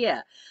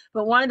idea.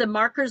 But one of the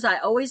markers I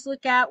always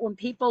look at when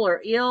people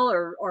are ill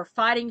or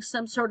fighting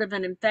some sort of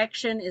an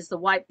infection is the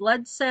white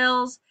blood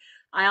cells.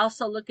 I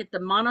also look at the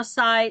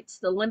monocytes,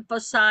 the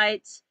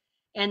lymphocytes,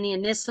 and the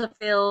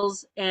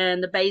eosinophils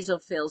and the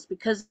basophils,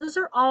 because those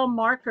are all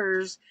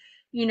markers,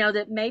 you know,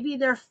 that maybe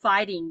they're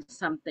fighting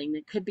something.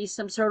 It could be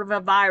some sort of a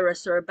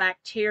virus or a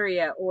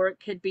bacteria, or it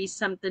could be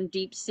something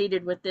deep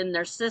seated within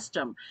their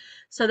system.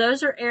 So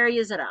those are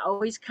areas that I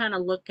always kind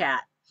of look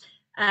at.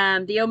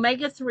 The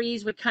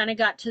omega-3s, we kind of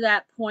got to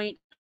that point.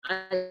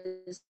 I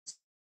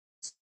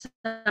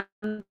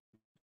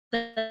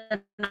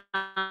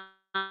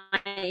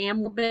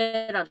am a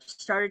bit. I've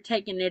started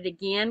taking it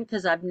again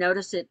because I've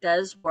noticed it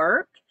does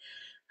work.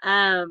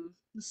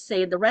 Let's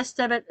see the rest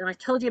of it. And I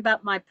told you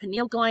about my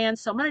pineal gland.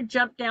 So I'm going to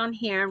jump down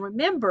here and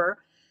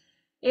remember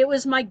it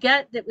was my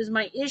gut that was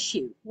my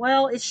issue.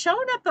 Well, it's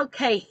showing up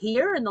okay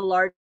here in the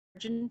large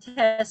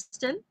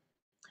intestine.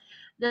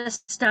 The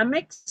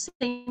stomach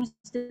seems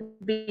to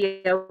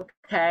be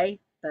okay,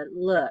 but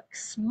look,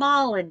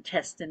 small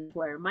intestine is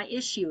where my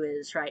issue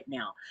is right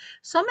now.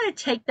 So I'm going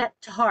to take that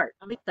to heart.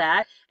 I'll make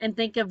that and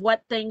think of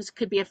what things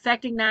could be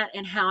affecting that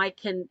and how I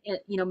can,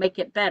 you know, make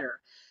it better.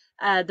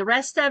 The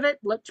rest of it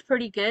looked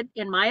pretty good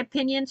in my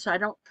opinion, so I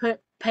don't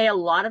pay a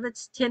lot of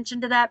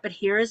attention to that, but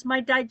here is my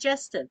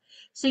digestive.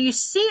 So you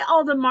see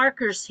all the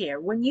markers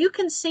here. When you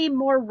can see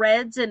more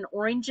reds and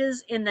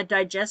oranges in the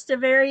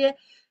digestive area,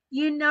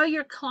 you know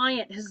your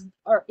client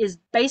is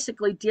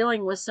basically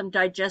dealing with some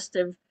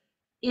digestive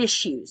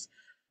issues.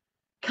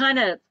 Kind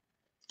of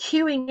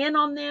cueing in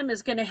on them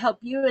is going to help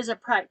you as a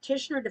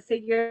practitioner to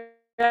figure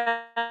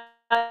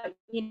out,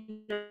 you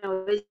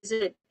know, is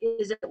it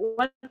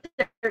what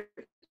they're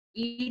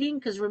eating?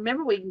 Because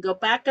remember, we can go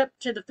back up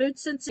to the food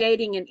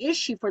sensitivity an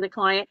issue for the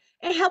client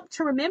and help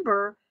to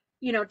remember,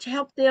 you know, to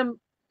help them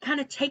kind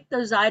of take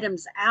those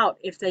items out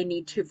if they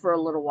need to for a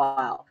little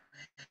while.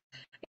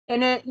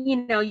 And it, you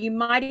know, you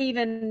might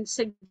even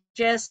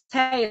suggest,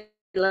 hey,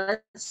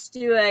 let's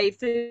do a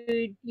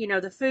food, you know,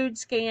 the food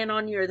scan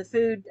on your the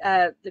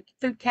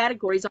food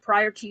categories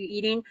prior to you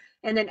eating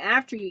and then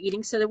after you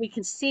eating, so that we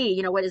can see,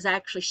 you know, what is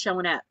actually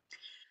showing up.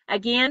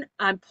 Again,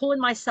 I'm pulling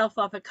myself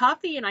off of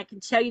coffee, and I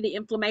can tell you the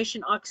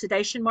inflammation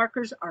oxidation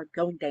markers are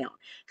going down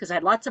because I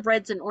had lots of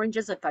reds and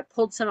oranges. If I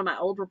pulled some of my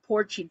old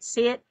reports, you'd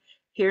see it.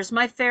 Here's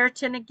my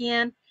ferritin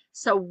again.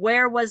 So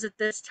where was it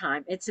this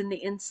time? It's in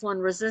the insulin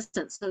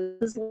resistance. So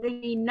this is letting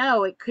me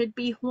know it could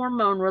be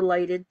hormone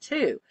related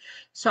too.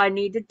 So I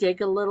need to dig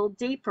a little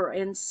deeper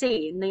and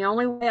see. And the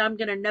only way I'm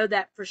going to know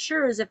that for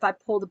sure is if I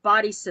pull the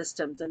body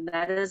systems. And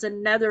that is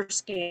another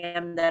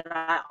scan that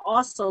I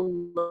also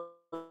look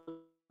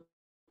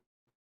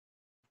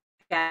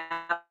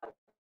at.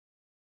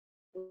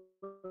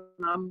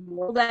 I'm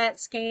roll that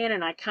scan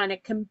and I kind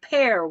of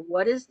compare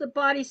what is the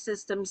body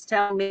systems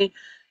telling me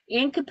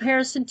in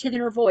comparison to the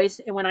inner voice,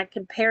 and when I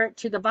compare it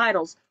to the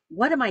vitals,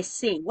 what am I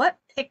seeing? What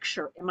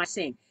picture am I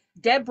seeing?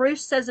 Deb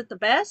Bruce says it the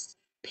best.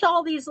 Put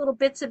all these little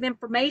bits of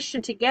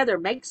information together.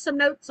 Make some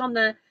notes on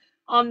the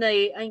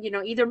you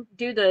know, either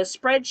do the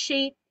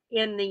spreadsheet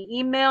in the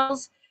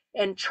emails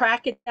and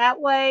track it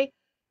that way.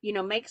 You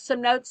know, make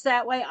some notes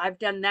that way. I've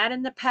done that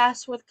in the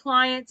past with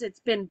clients. It's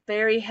been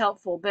very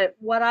helpful. But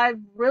what I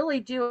really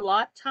do a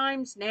lot of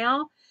times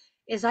now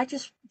is I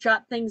just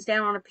jot things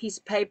down on a piece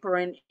of paper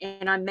and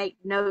I make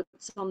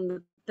notes on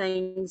the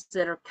things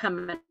that are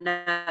coming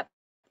up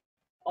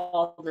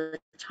all the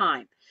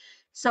time.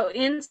 So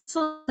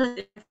insulin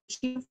is an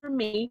issue for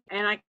me,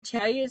 and I can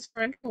tell you it's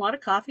drinking a lot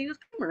of coffee with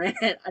creamer in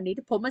it. I need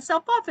to pull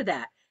myself off of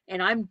that,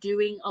 and I'm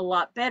doing a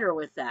lot better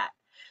with that.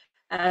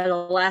 The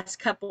last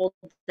couple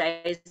of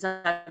days,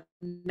 I've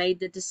made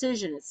the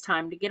decision it's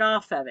time to get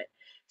off of it.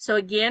 So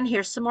again,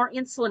 here's some more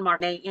insulin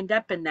markers. They end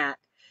up in that.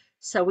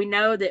 So we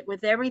know that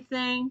with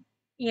everything,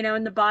 you know,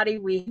 in the body,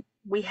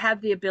 we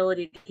have the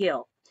ability to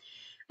heal.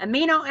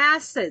 Amino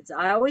acids.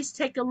 I always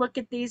take a look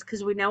at these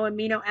because we know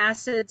amino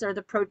acids are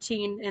the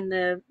protein in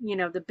the, you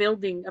know, the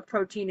building of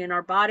protein in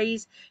our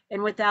bodies.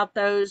 And without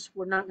those,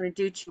 we're not going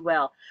to do too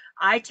well.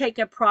 I take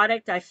a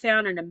product. I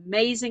found an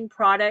amazing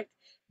product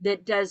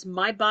that does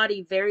my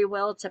body very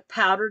well. It's a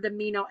powdered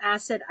amino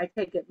acid. I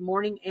take it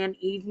morning and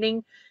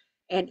evening,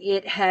 and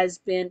it has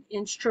been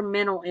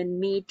instrumental in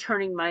me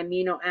turning my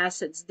amino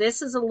acids.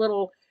 This is a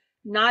little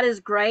not as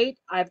great.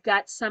 I've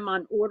got some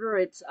on order.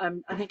 It's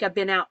I think I've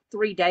been out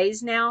 3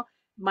 days now.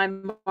 My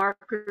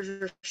markers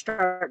are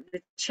starting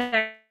to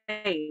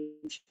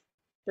change,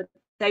 but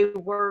they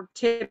were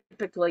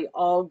typically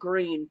all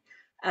green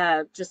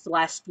just the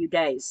last few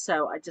days.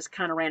 So I just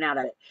kind of ran out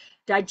of it.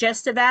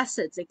 Digestive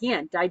acids.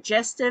 Again,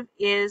 digestive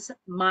is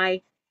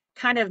my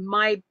kind of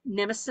my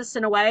nemesis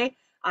in a way.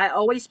 I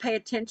always pay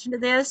attention to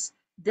this.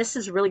 This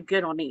is really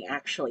good on me,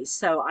 actually.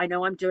 So I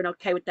know I'm doing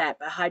okay with that.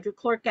 But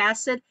hydrochloric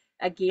acid,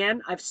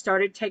 again, I've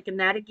started taking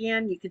that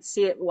again. You can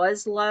see it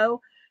was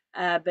low,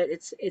 but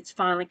it's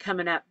finally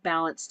coming up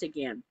balanced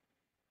again.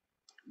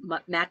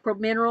 Macro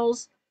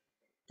minerals,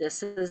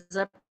 this is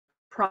a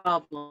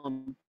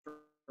problem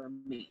for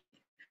me.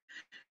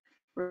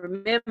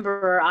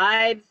 Remember,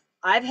 I've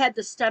had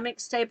the stomach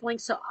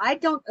stapling, so I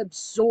don't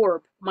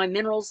absorb my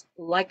minerals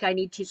like I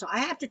need to. So I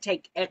have to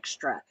take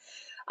extra.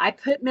 I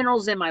put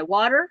minerals in my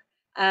water.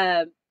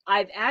 I've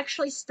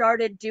actually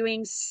started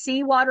doing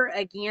seawater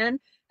again.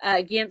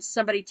 against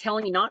somebody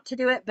telling me not to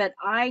do it, but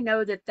I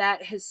know that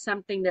that is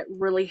something that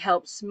really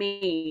helps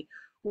me.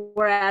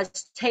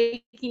 Whereas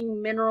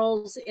taking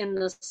minerals in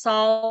the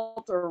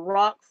salt or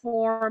rock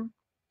form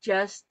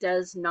just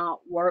does not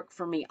work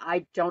for me.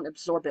 I don't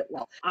absorb it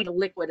well. I need a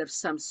liquid of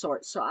some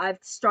sort. So I've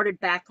started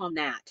back on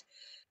that.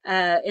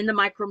 In the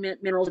micro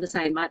minerals are the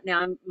same.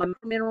 Now my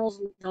minerals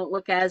don't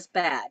look as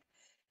bad.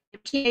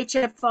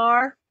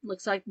 THFR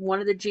looks like one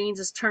of the genes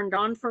is turned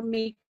on for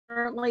me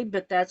currently,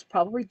 but that's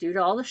probably due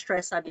to all the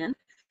stress I've been.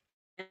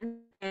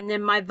 And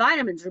then my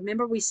vitamins.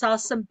 Remember, we saw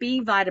some B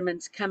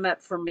vitamins come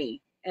up for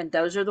me, and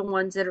those are the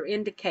ones that are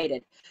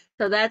indicated.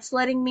 So that's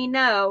letting me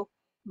know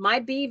my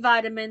B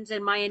vitamins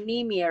and my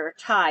anemia are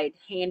tied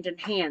hand in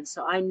hand.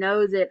 So I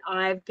know that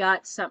I've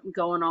got something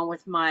going on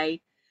with my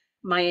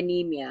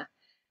anemia.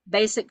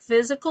 Basic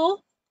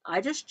physical, I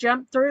just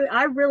jumped through.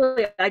 I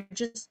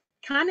just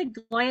kind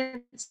of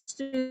glanced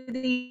through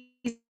these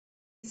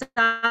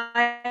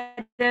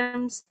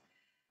items.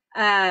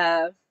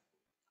 The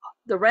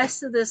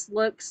rest of this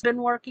looks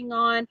been working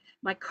on.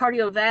 My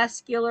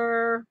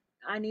cardiovascular,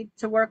 I need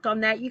to work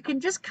on that. You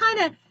can just kind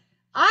of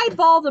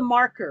eyeball the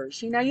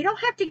markers. You don't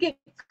have to get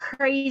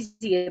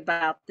crazy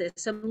about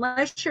this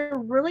unless you're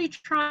really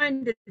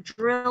trying to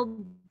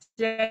drill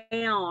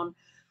down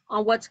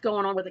on what's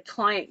going on with a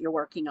client you're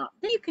working on.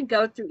 Then you can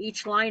go through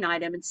each line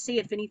item and see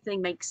if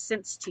anything makes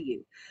sense to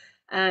you.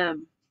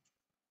 And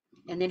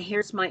then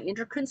here's my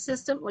endocrine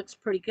system. Looks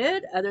pretty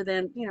good, other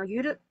than,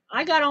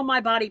 I got all my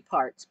body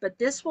parts, but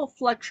this will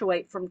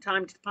fluctuate from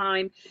time to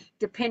time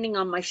depending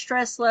on my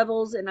stress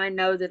levels. And I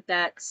know that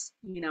that's,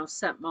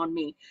 something on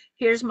me.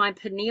 Here's my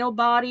pineal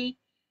body.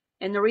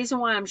 And the reason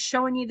why I'm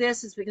showing you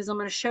this is because I'm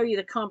going to show you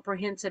the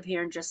comprehensive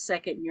here in just a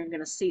second, and you're going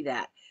to see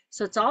that.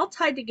 So it's all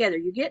tied together.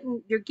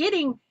 You're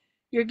getting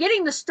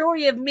the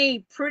story of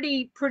me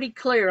pretty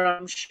clear,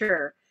 I'm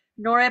sure.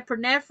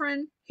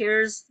 Norepinephrine,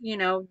 here's,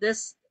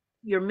 this,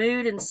 your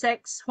mood and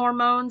sex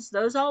hormones,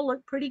 those all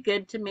look pretty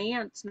good to me.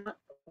 It's not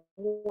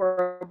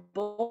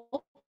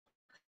horrible.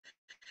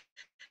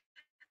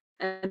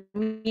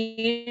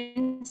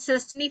 Immune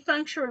system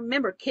function,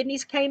 remember,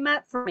 kidneys came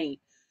up for me.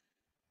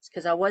 It's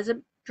because I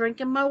wasn't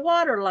drinking my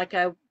water like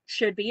I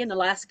should be in the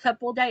last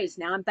couple of days.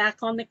 Now I'm back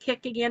on the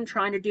kick again,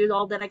 trying to do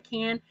all that I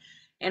can.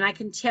 And I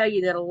can tell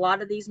you that a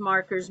lot of these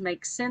markers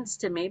make sense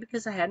to me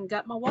because I hadn't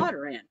got my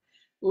water in.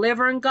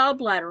 Liver and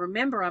gallbladder.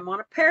 Remember, I'm on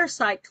a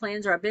parasite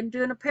cleanse, or I've been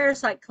doing a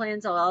parasite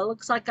cleanse. It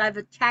looks like I've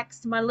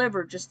taxed my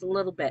liver just a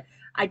little bit.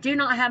 I do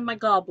not have my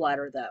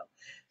gallbladder though.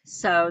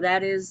 So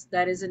that is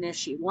an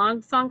issue.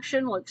 Lung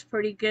function looks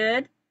pretty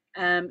good,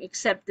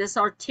 except this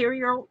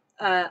arterial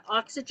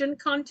oxygen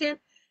content.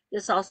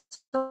 This also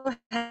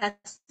has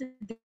to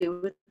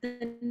do with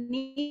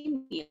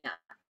anemia.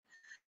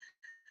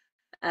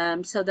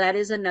 So that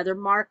is another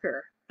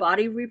marker.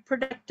 Body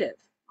reproductive.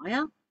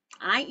 Well,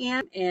 I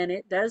am, and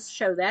it does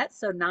show that.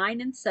 So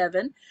 9 and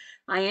 7.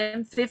 I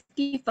am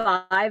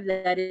 55.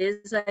 That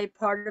is a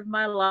part of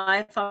my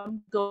life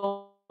I'm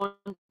going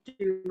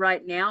through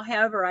right now.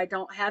 However, I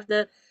don't have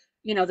the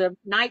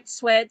night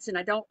sweats, and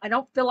I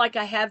don't feel like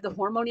I have the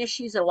hormone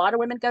issues that a lot of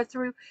women go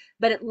through,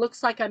 but it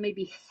looks like I may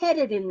be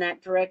headed in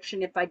that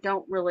direction if I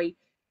don't really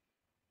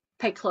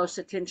pay close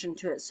attention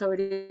to it. So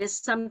it is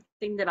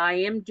something that I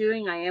am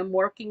doing. I am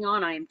working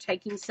on. I am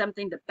taking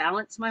something to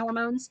balance my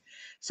hormones.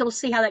 So we'll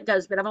see how that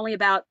goes. But I'm only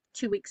about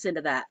 2 weeks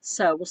into that.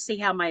 So we'll see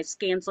how my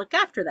scans look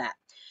after that.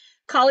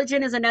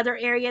 Collagen is another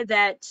area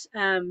that,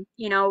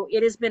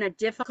 it has been a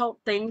difficult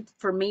thing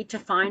for me to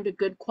find a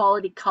good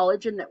quality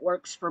collagen that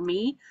works for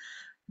me.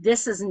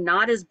 This is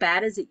not as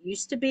bad as it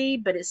used to be,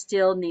 but it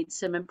still needs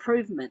some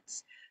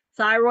improvements.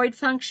 Thyroid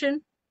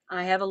function,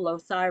 I have a low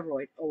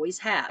thyroid, always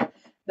have.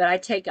 But I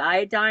take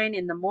iodine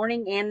in the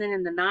morning and then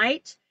in the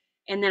night.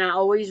 And then I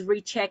always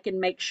recheck and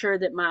make sure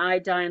that my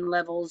iodine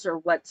levels are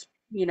what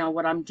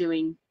I'm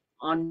doing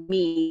on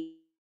me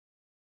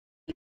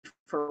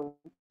for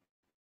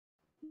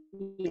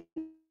the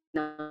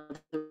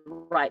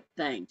right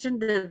thing.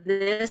 Into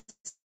this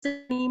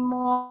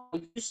anymore.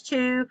 I used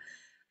to.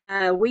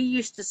 We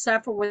used to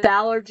suffer with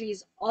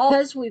allergies all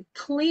because we've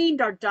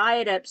cleaned our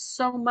diet up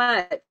so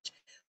much.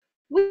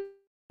 We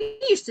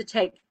used to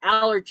take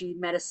allergy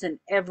medicine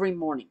every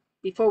morning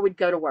before we'd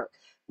go to work.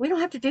 We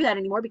don't have to do that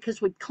anymore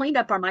because we've cleaned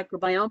up our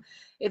microbiome.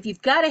 If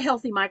you've got a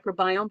healthy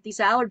microbiome, these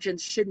allergens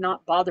should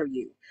not bother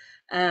you.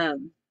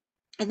 And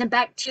then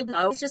back to,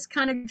 I always just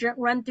kind of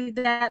run through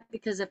that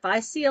because if I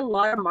see a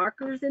lot of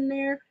markers in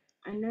there,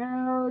 I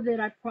know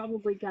that I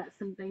probably got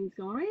some things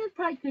going on. It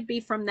probably could be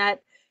from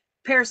that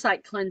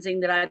parasite cleansing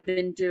that I've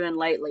been doing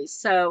lately.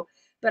 So,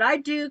 but I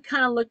do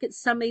kind of look at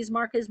some of these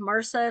markers.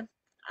 MRSA,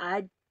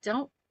 I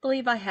don't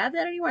believe I have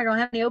that anywhere. I don't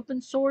have any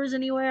open sores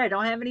anywhere. I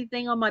don't have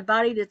anything on my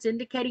body that's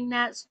indicating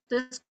that. So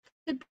this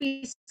could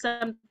be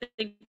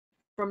something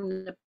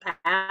from the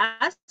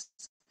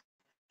past.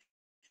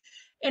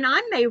 And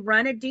I may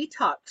run a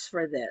detox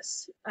for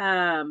this,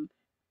 out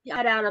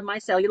of my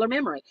cellular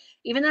memory.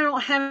 Even though I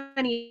don't have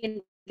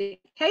any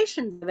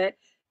indications of it,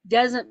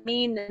 doesn't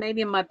mean that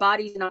maybe my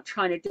body's not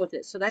trying to deal with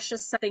it. So that's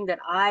just something that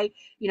I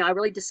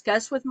really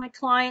discuss with my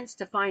clients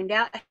to find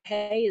out,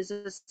 hey, is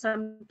this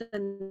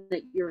something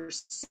that you're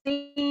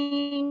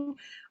seeing?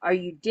 Are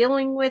you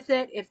dealing with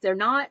it? If they're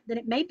not, then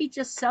it may be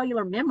just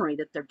cellular memory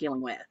that they're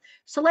dealing with.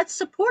 So let's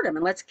support them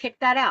and let's kick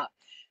that out.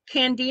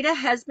 Candida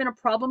has been a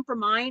problem for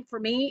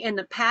me in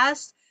the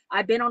past.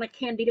 I've been on a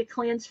Candida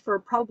cleanse for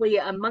probably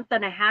a month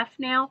and a half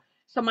now.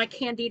 So my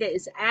Candida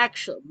is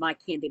actually,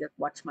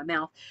 watch my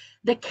mouth.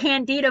 The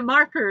Candida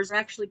markers are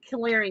actually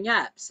clearing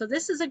up. So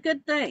this is a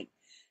good thing.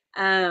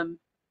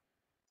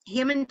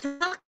 Human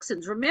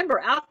toxins. Remember,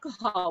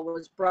 alcohol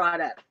was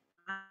brought up.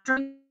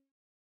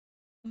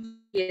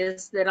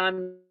 Is that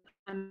I'm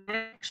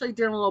actually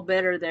doing a little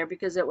better there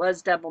because it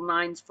was double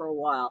nines for a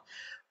while.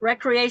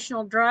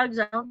 Recreational drugs.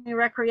 I don't need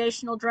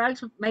recreational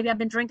drugs. Maybe I've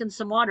been drinking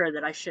some water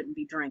that I shouldn't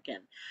be drinking.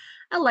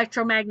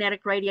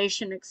 Electromagnetic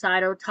radiation,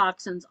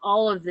 excitotoxins,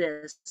 all of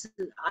this.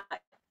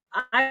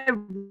 I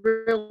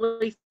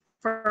really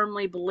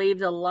firmly believe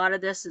that a lot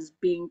of this is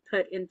being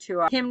put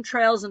into our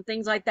chemtrails and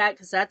things like that,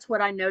 because that's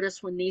what I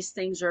notice when these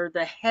things are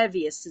the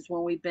heaviest, is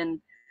when we've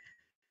been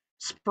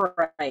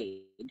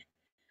sprayed.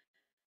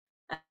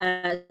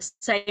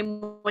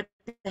 Same with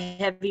the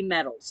heavy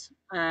metals.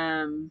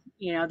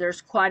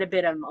 There's quite a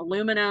bit of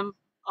aluminum.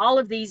 All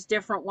of these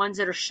different ones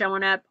that are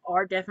showing up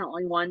are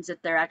definitely ones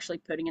that they're actually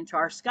putting into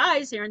our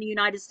skies here in the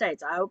United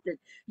States. I hope that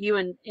you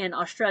in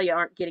Australia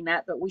aren't getting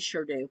that, but we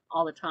sure do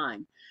all the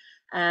time.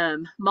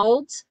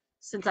 Molds.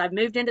 Since I've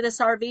moved into this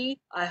RV,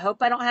 I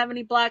hope I don't have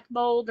any black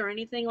mold or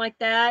anything like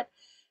that.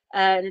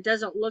 And it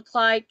doesn't look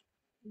like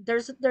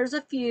there's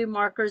a few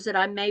markers that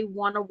I may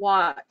want to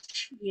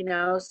watch,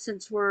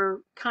 since we're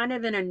kind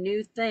of in a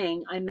new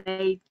thing. I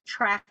may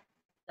track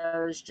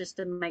those just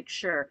to make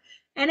sure.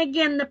 And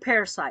again, the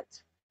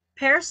parasites.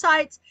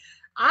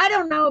 I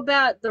don't know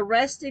about the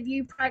rest of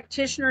you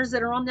practitioners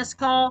that are on this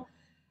call,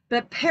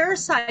 but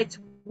parasites,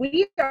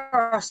 we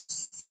are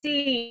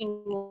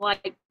seeing,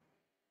 like,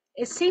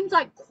 it seems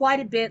like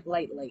quite a bit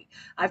lately.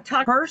 I've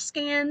talked her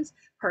scans,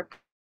 her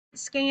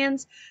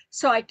scans,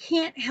 so I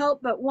can't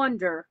help but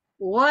wonder,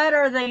 what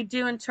are they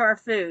doing to our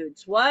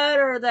foods? What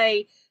are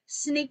they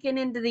sneaking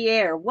into the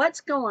air?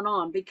 What's going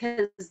on?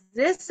 Because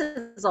this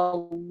is a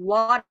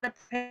lot of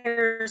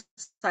parasites,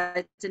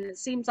 and it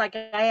seems like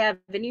I have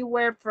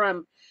anywhere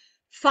from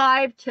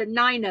 5 to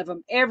 9 of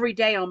them every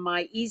day on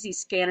my easy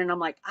scan, and I'm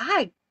like,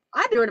 I've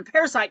been doing a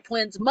parasite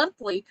cleanse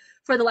monthly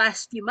for the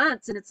last few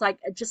months, and it's like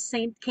I just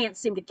can't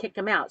seem to kick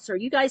them out. So are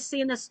you guys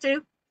seeing this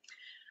too?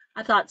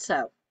 I thought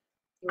so.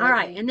 All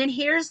right, and then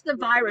here's the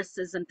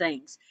viruses and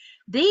things.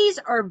 These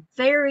are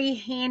very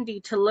handy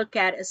to look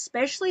at,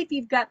 especially if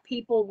you've got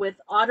people with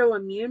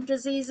autoimmune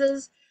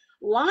diseases.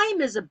 Lyme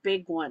is a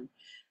big one.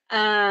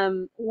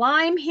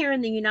 Lyme here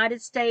in the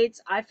United States,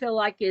 I feel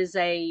like, is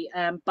a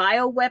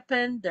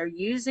bioweapon. They're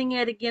using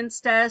it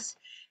against us.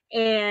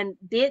 And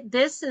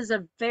this is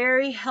a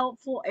very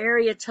helpful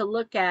area to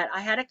look at. I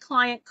had a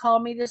client call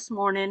me this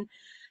morning,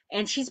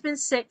 and she's been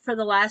sick for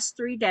the last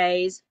 3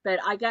 days, but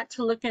I got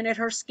to looking at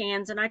her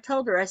scans, and I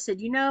told her, I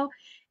said,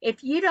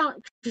 if you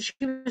don't, because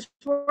she was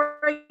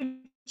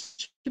worried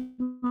she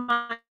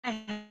might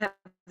have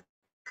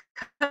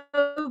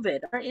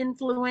COVID or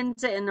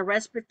influenza, and the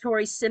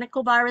respiratory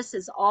syncytial virus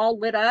is all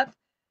lit up,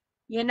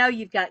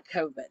 you've got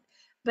COVID.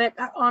 But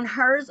on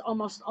hers,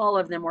 almost all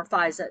of them were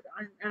Pfizer.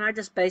 And I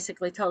just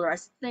basically told her, I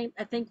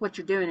think what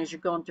you're doing is you're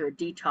going through a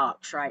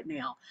detox right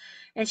now.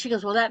 And she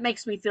goes, well, that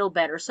makes me feel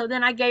better. So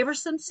then I gave her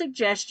some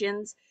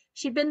suggestions.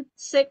 She'd been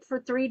sick for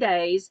 3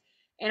 days.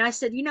 And I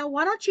said,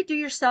 why don't you do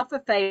yourself a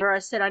favor? I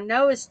said, I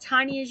know as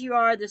tiny as you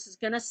are, this is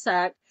going to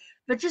suck,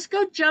 but just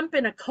go jump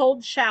in a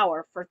cold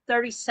shower for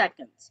 30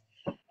 seconds.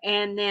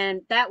 And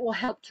then that will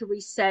help to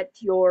reset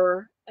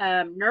your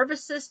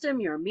nervous system,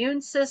 your immune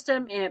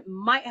system, and it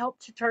might help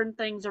to turn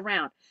things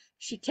around.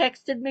 She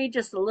texted me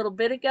just a little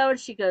bit ago, and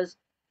she goes,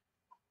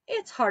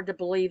 it's hard to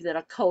believe that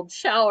a cold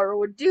shower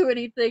would do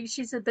anything.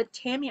 She said, but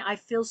Tammy, I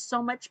feel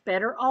so much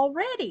better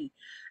already.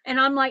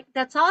 And I'm like,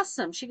 that's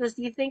awesome. She goes,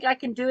 do you think I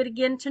can do it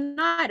again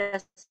tonight? I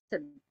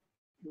said,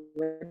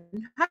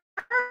 wouldn't hurt.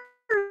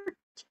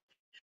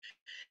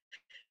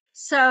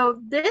 So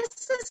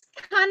this is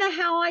kind of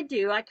how I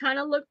do. I kind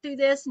of look through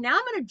this. Now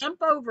I'm going to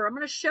jump over. I'm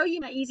going to show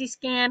you my easy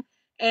scan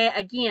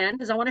again,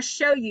 because I want to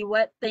show you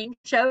what things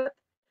show up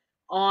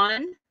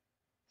on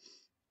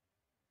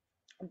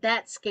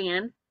that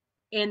scan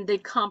in the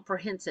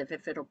comprehensive,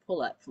 if it'll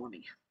pull up for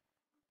me.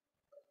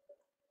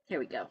 Here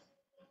we go.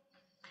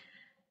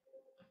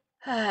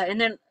 And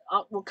then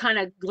we'll kind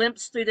of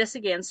glimpse through this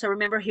again. So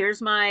remember,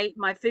 here's my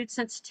food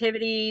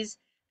sensitivities.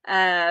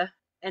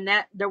 And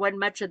that there wasn't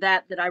much of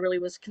that I really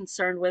was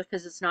concerned with,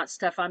 because it's not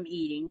stuff I'm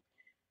eating.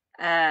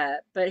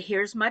 But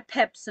here's my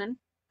pepsin.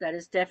 That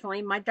is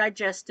definitely my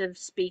digestive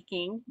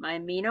speaking, my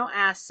amino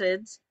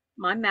acids,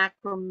 my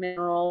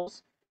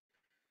macrominerals.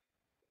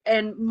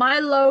 And my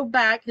low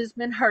back has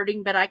been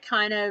hurting, but I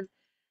kind of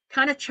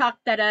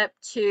chalked that up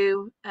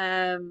to,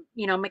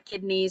 my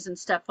kidneys and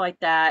stuff like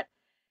that.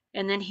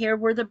 And then here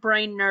were the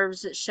brain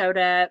nerves that showed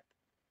up.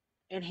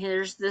 and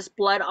here's this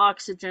blood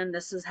oxygen.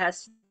 This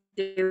has to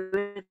do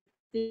with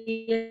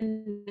the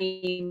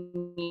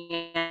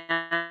anemia.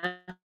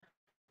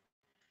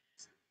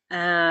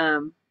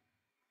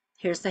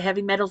 Here's the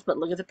heavy metals, but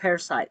look at the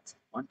parasites.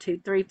 1, 2,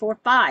 3, 4,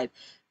 5.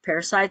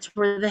 Parasites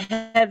were the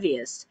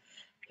heaviest.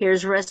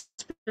 Here's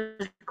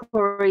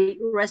respiratory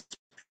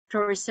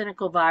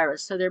syncytial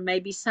virus. So there may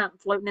be something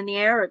floating in the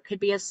air. It could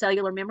be a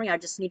cellular memory. I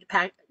just need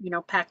to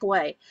pack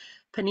away.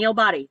 Pineal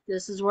body.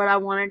 This is what I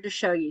wanted to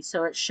show you.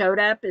 So it showed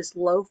up as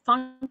low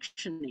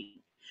functioning.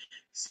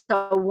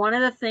 So one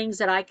of the things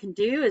that I can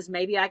do is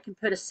maybe I can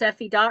put a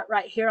Cepheid dot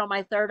right here on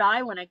my third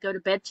eye when I go to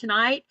bed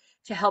tonight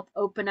to help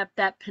open up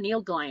that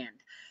pineal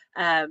gland.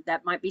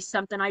 That might be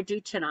something I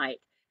do tonight.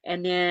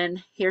 And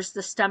then here's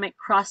the stomach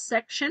cross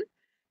section.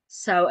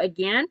 So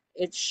again,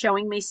 it's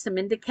showing me some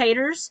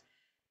indicators.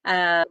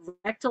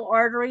 Rectal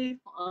artery,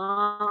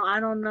 I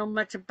don't know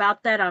much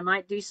about that. I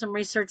might do some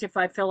research if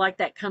I feel like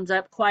that comes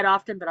up quite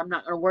often, but I'm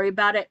not going to worry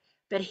about it.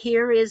 But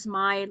here is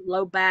my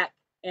low back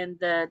and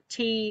the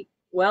T.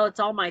 Well, it's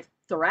all my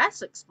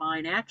thoracic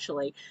spine,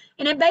 actually.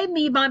 And it made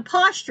me my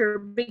posture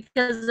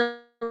because of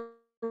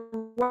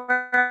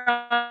where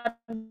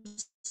I'm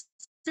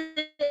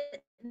sitting,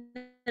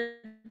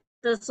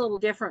 this little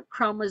different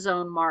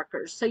chromosome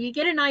markers. So you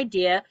get an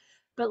idea,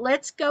 but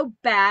let's go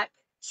back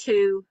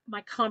to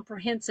my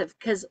comprehensive,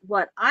 because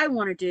what I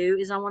want to do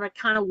is I want to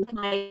kind of look at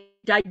my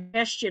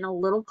digestion a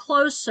little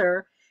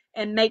closer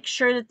and make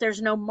sure that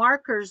there's no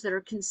markers that are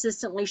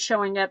consistently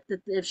showing up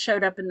that have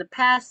showed up in the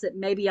past that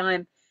maybe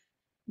I'm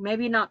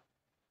not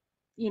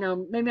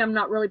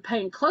really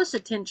paying close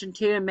attention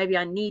to, and maybe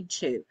I need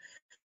to.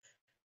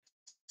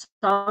 So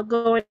I'll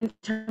go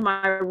into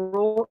my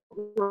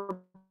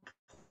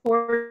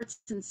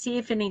reports and see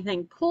if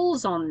anything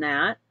pulls on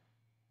that.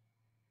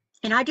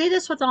 And I do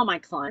this with all my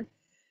clients.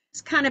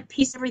 Just kind of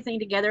piece everything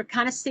together,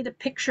 kind of see the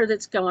picture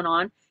that's going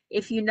on.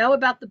 If you know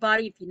about the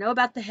body, if you know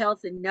about the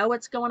health and know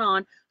what's going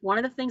on, one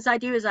of the things I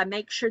do is I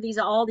make sure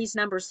all these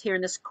numbers here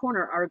in this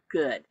corner are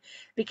good,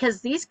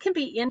 because these can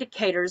be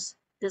indicators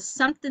that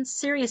something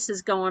serious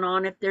is going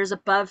on if there's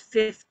above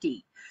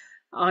 50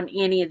 on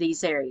any of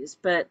these areas.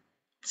 But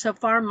so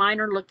far mine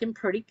are looking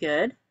pretty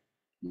good.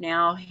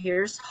 Now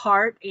here's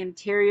heart,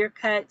 anterior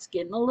cuts,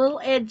 getting a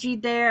little edgy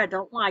there. I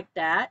don't like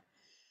that.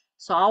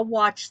 So I'll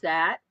watch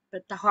that.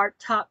 But the heart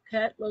top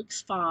cut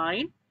looks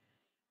fine.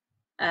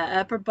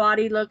 Upper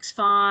body looks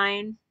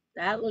fine.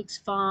 That looks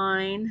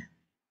fine.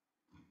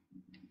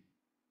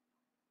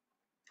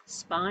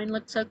 Spine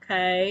looks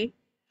okay.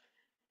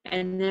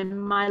 And then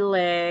my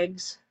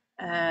legs.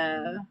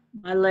 My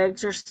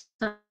legs are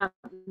something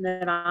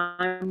that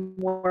I'm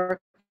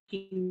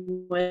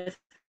working with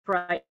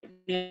right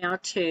now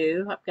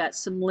too. I've got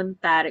some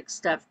lymphatic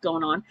stuff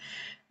going on.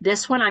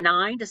 This one, I'm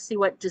 9 to see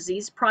what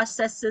disease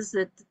processes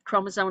that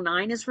chromosome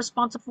 9 is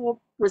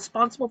responsible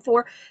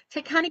for,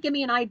 to kind of give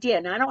me an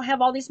idea. Now, I don't have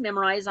all these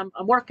memorized. I'm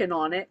working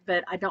on it,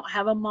 but I don't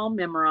have them all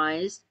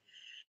memorized.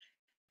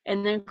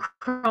 And then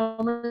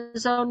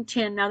chromosome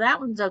 10. Now, that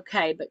one's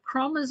okay, but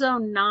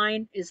chromosome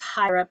 9 is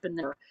higher up in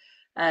there.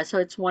 So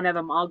it's one of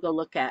them I'll go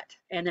look at.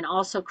 And then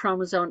also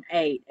chromosome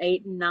 8.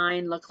 8 and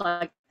 9 look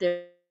like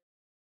they're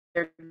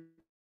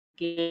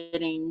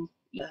getting...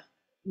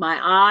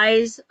 My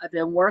eyes, I've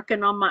been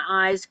working on my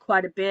eyes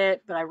quite a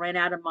bit, but I ran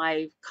out of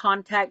my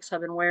contacts, so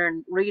I've been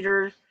wearing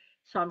readers,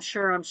 so I'm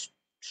sure I'm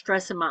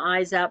stressing my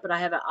eyes out, but I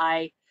have an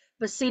eye.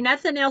 But see,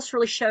 nothing else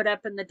really showed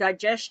up in the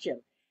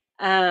digestion.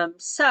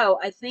 So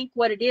I think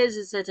what it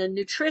is it's a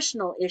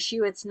nutritional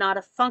issue. It's not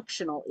a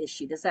functional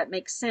issue. Does that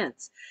make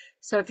sense?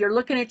 So if you're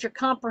looking at your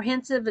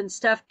comprehensive and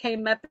stuff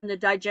came up in the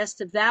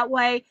digestive that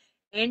way,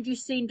 and you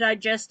see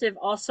digestive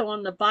also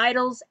on the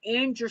vitals,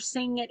 and you're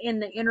seeing it in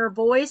the inner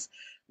voice,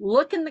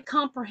 look in the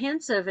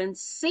comprehensive and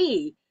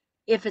see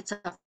if it's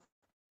a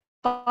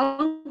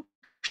function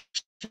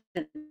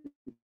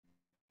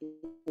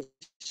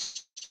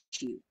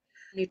issue,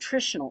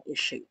 nutritional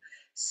issue.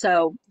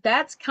 So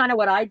that's kind of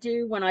what I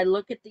do when I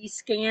look at these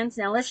scans.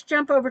 Now let's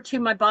jump over to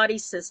my body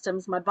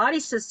systems. My body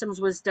systems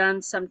was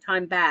done some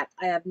time back.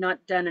 I have not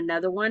done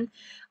another one.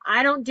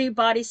 I don't do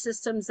body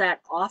systems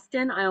that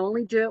often. I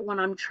only do it when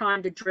I'm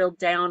trying to drill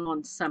down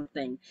on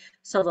something.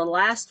 So the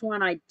last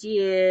one I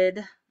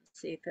did,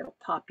 see if it'll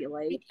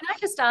populate. Can I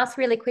just ask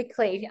really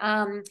quickly,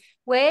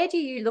 where do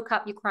you look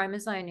up your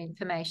chromosome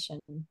information?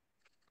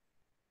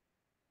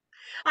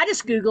 I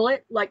just Google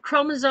it, like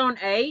chromosome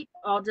 8.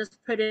 I'll just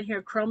put in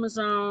here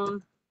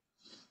chromosome.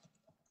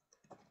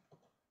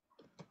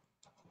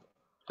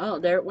 Oh,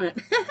 there it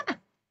went.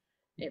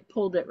 It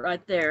pulled it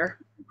right there.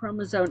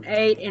 Chromosome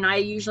 8. And I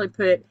usually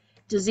put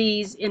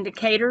disease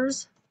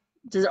indicators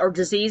or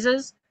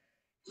diseases.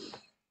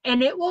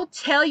 And it will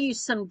tell you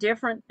some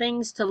different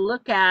things to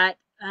look at.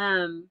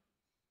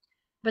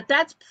 But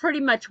that's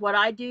pretty much what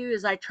I do,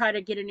 is I try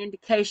to get an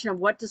indication of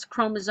what does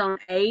chromosome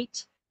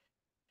 8.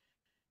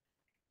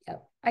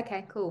 Yep.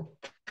 Okay, cool.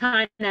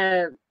 Kind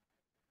of,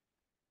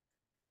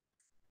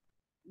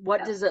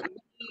 what does it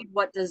lead?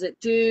 What does it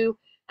do?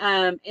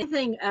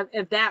 anything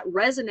if that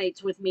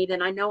resonates with me,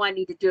 then I know I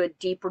need to do a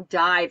deeper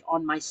dive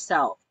on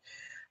myself.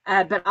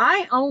 But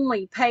I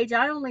only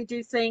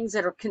do things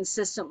that are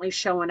consistently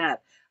showing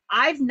up.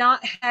 I've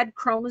not had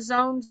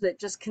chromosomes that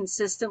just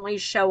consistently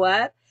show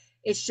up.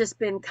 It's just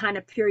been kind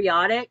of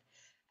periodic.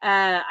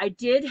 I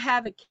did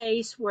have a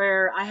case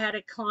where I had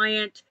a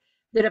client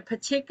that a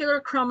particular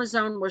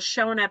chromosome was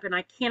showing up, and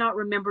I cannot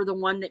remember the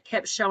one that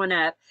kept showing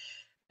up.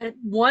 But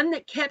one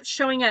that kept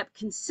showing up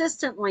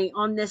consistently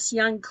on this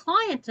young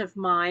client of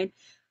mine,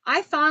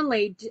 I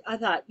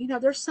thought,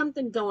 there's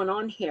something going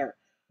on here.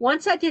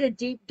 Once I did a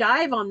deep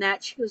dive on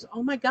that, she goes,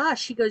 "Oh my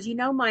gosh!" She goes,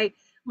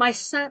 my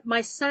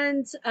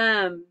son's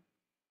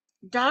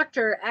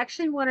doctor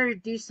actually wanted to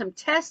do some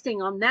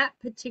testing on that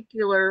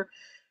particular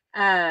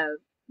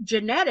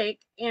genetic,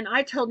 and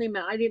I told him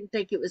I didn't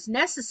think it was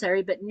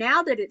necessary, but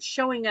now that it's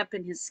showing up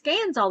in his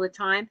scans all the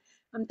time,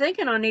 I'm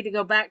thinking I need to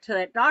go back to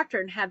that doctor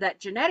and have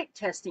that genetic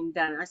testing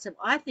done. I said,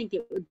 well, I think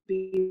it would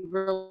be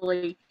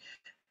really,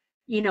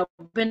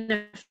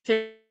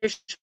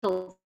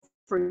 beneficial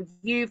for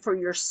you, for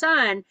your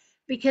son,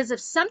 because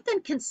if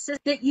something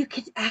consistent that you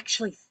could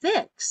actually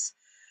fix.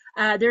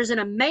 There's an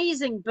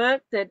amazing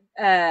book that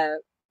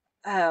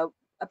a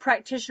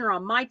practitioner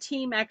on my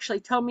team actually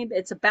told me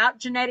it's about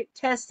genetic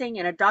testing,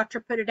 and a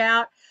doctor put it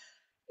out.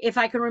 If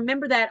I can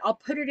remember that, I'll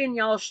put it in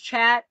y'all's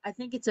chat. I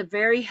think it's a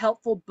very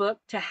helpful book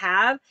to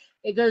have.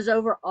 It goes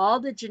over all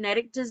the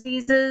genetic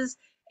diseases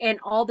and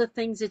all the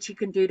things that you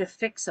can do to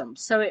fix them.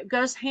 So it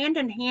goes hand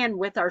in hand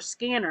with our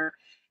scanner,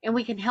 and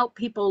we can help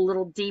people a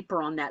little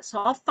deeper on that. So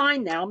I'll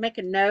find that. I'll make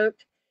a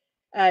note,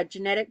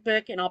 genetic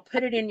book, and I'll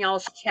put it in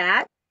y'all's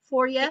chat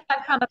for you.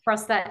 I've come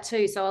across that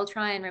too, so I'll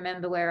try and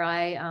remember where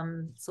I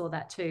saw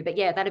that too. But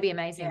yeah, that'd be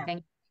amazing. Yeah. Thank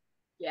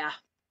you. Yeah.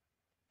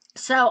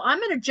 So I'm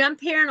going to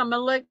jump here, and I'm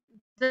going to look.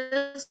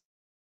 This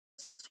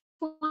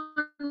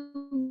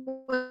one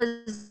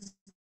was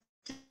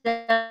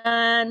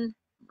done.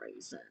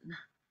 Reason.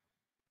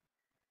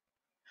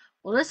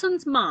 Well, this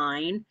one's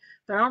mine,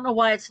 but I don't know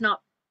why it's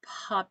not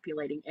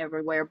populating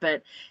everywhere.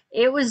 But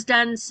it was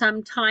done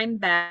some time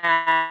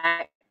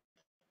back.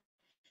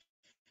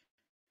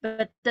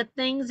 But the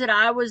things that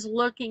I was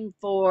looking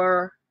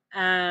for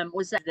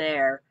was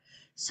there.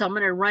 So I'm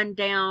going to run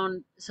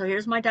down. So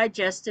here's my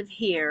digestive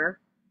here.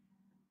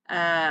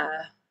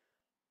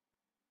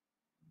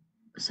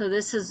 So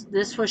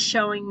this was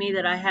showing me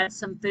that I had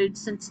some food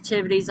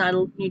sensitivities I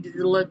needed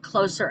to look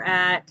closer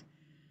at.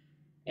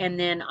 And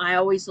then I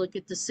always look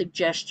at the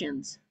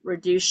suggestions,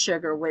 reduce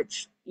sugar,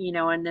 which,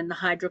 and then the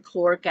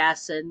hydrochloric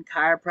acid and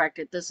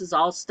chiropractic. This is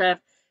all stuff.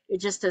 It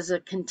just is a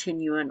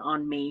continuing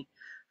on me.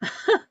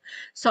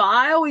 So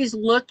I always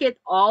look at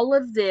all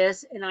of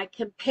this, and I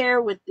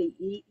compare with the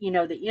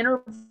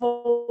inner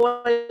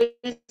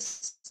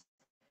voice,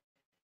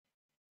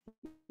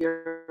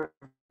 your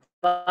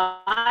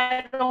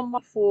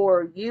vital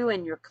for you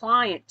and your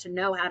client to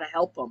know how to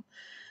help them.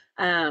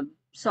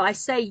 So I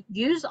say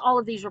use all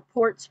of these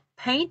reports,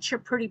 paint your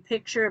pretty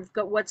picture of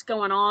what's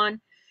going on,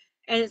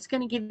 and it's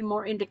going to give you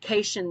more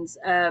indications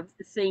of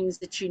the things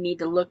that you need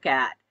to look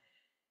at.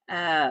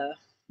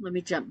 Let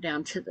me jump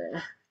down to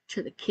the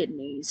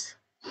kidneys.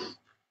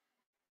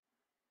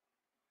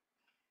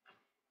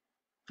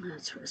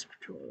 That's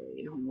respiratory.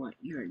 We want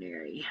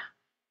urinary.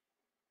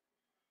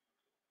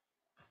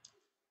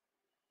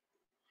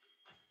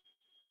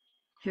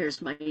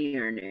 Here's my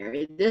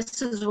urinary.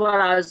 This is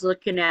what I was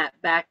looking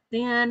at back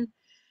then.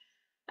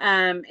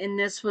 And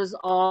this was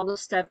all the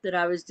stuff that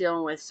I was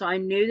dealing with. So I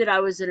knew that I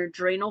was in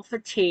adrenal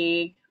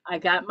fatigue. I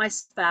got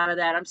myself out of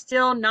that. I'm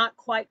still not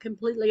quite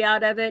completely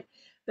out of it,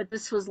 but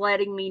this was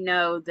letting me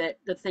know that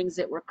the things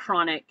that were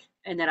chronic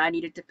and that I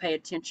needed to pay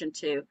attention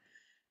to.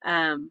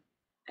 And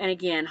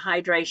again,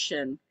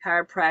 hydration,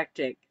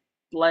 chiropractic,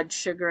 blood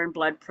sugar and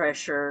blood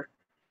pressure.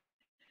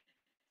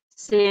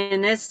 See,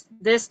 and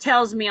this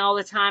tells me all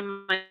the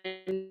time I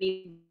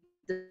need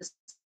this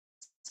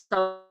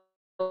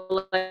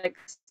Solex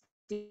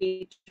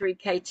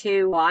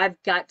D3K2. Well,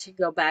 I've got to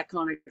go back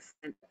on a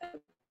different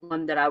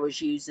one that I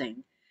was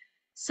using.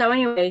 So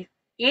anyway,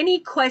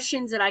 any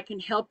questions that I can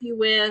help you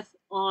with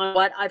on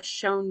what I've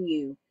shown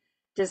you?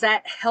 Does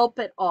that help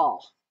at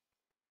all?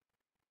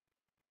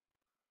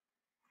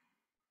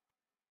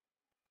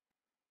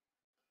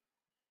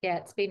 Yeah,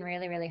 it's been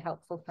really, really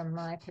helpful from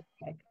my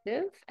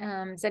perspective.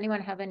 Does anyone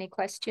have any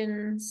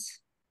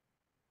questions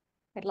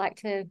I'd like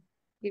to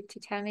give to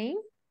Tammy?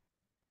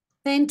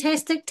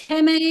 Fantastic,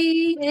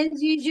 Tammy,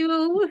 as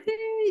usual.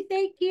 Woohoo,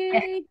 thank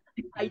you.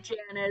 Hi,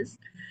 Janice.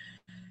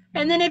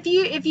 And then if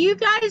you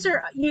guys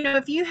are,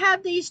 if you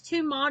have these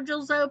two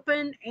modules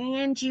open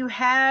and you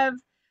have,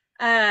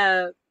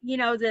 the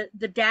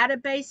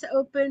database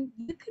open,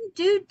 you can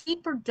do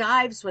deeper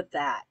dives with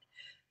that.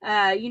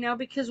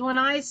 Because when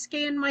I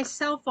scan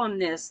myself on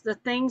this, the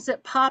things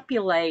that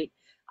populate,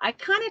 I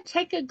kind of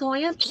take a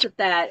glance at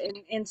that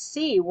and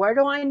see, where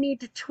do I need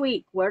to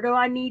tweak? Where do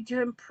I need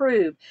to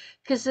improve?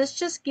 Because this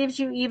just gives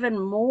you even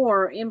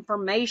more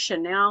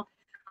information. Now,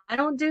 I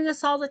don't do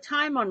this all the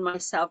time on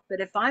myself, but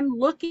if I'm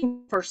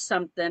looking for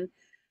something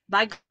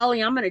by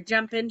golly, I'm going to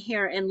jump in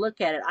here and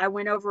look at it. I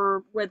went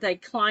over with a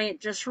client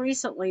just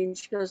recently, and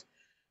she goes,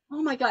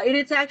 oh my God. And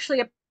it's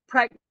actually a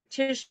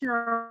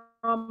practitioner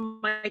on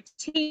my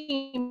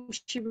team.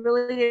 She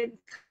really didn't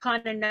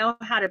kind of know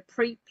how to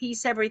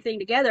piece everything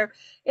together.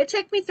 It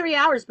took me 3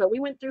 hours, but we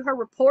went through her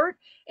report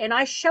and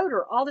I showed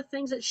her all the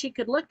things that she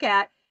could look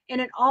at, and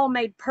it all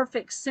made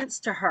perfect sense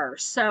to her.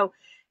 So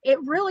it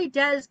really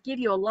does give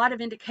you a lot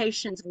of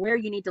indications where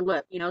you need to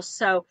look, you know.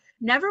 So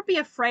never be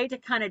afraid to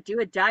kind of do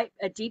a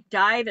deep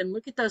dive and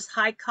look at those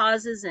high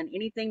causes and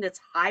anything that's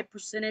high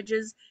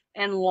percentages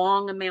and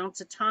long amounts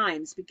of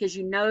times, because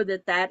you know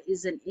that that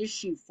is an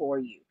issue for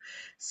you.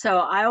 So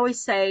I always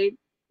say,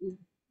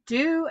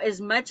 do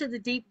as much of the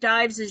deep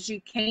dives as you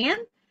can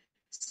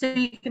so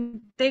you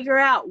can figure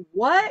out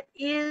what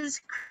is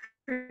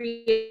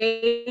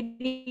creating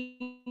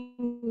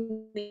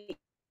the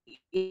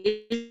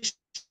issue.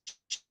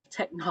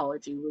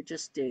 Technology would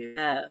just do.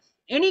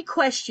 Any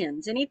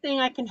questions?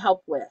 Anything I can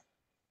help with?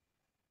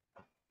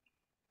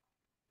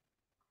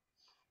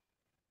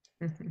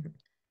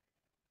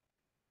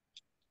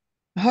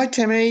 Hi,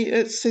 Tammy.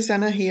 It's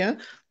Susanna here.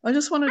 I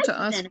just wanted to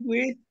ask,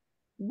 Susanna.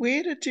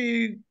 where did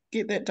you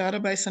get that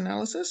database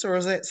analysis, or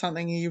is that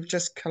something you've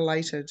just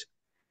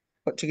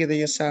put together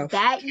yourself?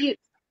 That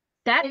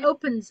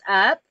opens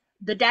up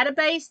the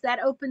database.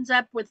 That opens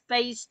up with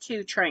phase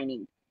 2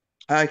 training.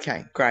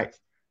 Okay, great.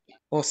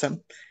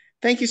 Awesome.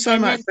 Thank you so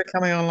much for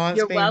coming online. It's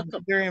You're been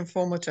welcome. very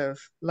informative.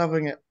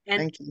 Loving it.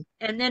 Thank you.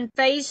 And then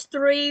phase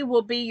 3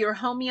 will be your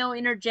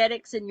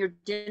homeoenergetics and your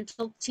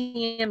dental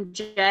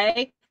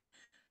TMJ.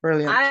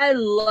 Brilliant. I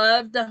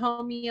love the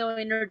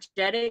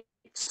homeoenergetics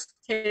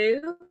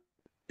too,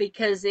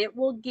 because it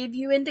will give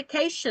you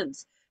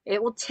indications.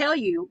 It will tell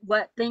you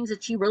what things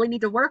that you really need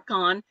to work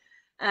on,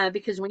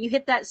 because when you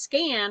hit that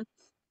scan,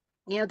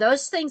 you know,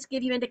 those things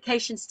give you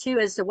indications too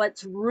as to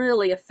what's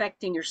really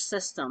affecting your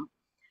system.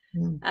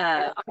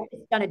 I've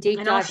done a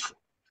deep dive,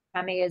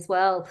 Tammy, as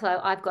well.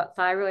 So I've got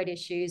thyroid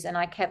issues, and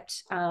I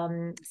kept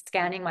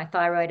scanning my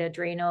thyroid,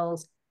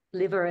 adrenals,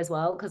 liver as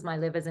well, because my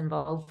liver's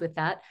involved with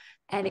that.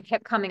 And it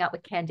kept coming up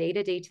with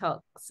candida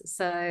detox.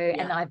 So,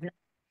 and I've known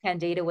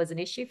candida was an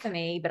issue for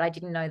me, but I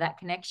didn't know that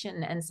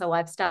connection. And so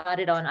I've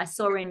started on, I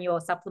saw in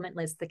your supplement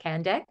list, the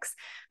Candex.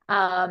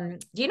 Do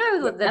you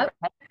know the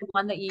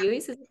one that you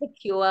use? Is it the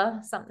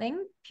Pure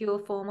something,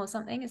 Pure Form or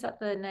something? Is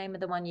that the name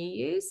of the one you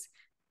use?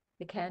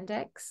 The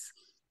Candex?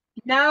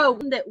 No,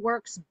 one that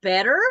works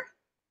better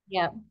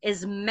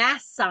is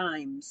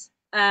Masszymes.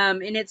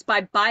 And it's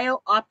by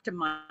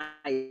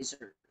BioOptimizers.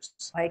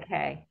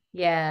 Okay.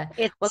 Yeah.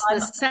 It's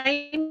the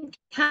same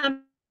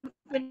company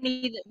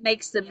that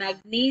makes the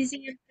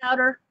magnesium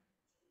powder.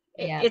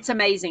 It's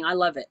amazing. I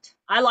love it.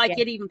 I like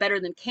it even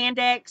better than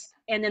Candex.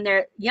 And then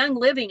their Young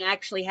Living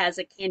actually has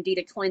a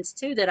Candida cleanse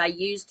too that I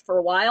used for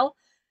a while,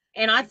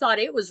 and I thought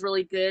it was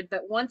really good.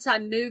 But once I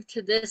moved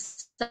to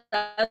this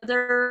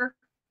other,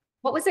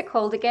 what was it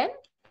called again?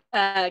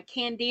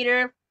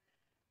 Candida.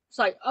 It's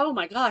like, oh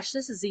my gosh,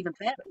 this is even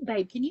better.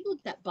 Babe, can you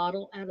look that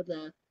bottle out of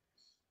the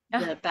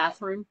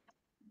bathroom?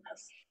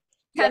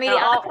 Tammy, the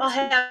other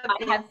question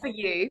I have for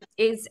you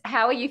is,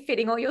 how are you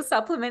fitting all your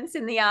supplements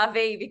in the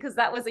RV? Because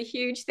that was a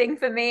huge thing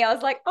for me. I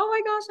was like, oh my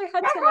gosh, I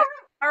had to like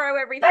borrow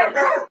everything.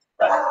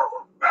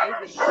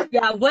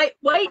 Yeah, wait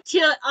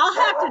till I'll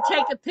have to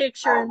take a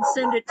picture and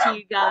send it to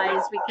you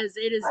guys, because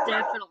it is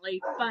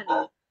definitely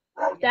funny.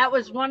 That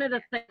was one of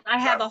the things. I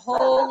have a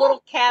whole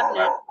little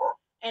cabinet,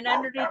 and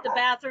underneath the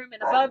bathroom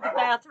and above the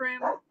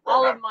bathroom,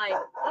 all of my,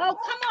 oh,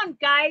 come on,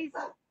 guys.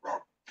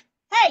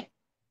 Hey,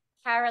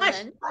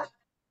 Carolyn.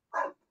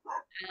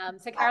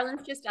 So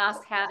Carolyn's just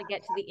asked how to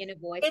get to the inner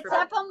voice. It's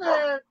up on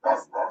the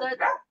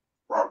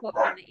right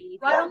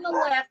on the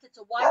left. It's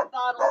a white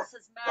bottle that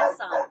says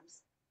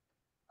Masszymes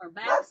or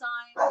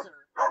Masszymes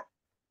or.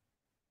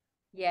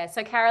 Yeah.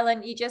 So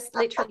Carolyn, you just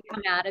literally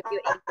come out of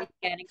your inner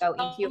scan and go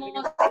into your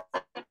inner voice,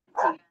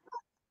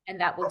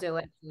 and that will do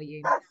it for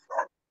you.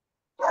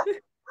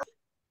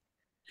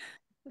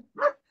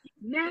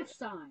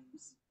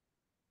 Masszymes.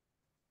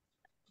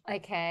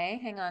 Okay,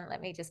 hang on.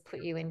 Let me just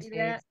put you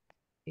into.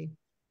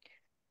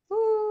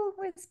 Ooh,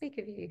 where's the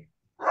speaker view?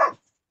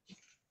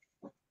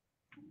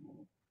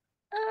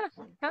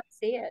 Can't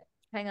see it.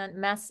 Hang on,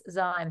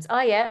 Masszymes.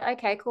 Oh yeah,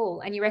 okay,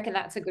 cool. And you reckon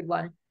that's a good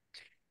one?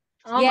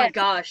 Oh my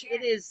gosh,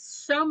 it is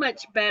so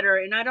much better,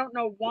 and I don't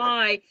know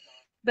why,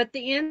 but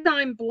the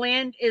enzyme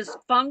blend is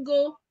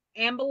fungal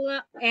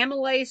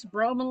amylase,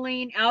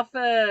 bromelain,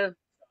 alpha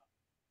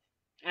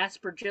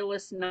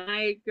aspergillus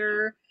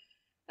niger,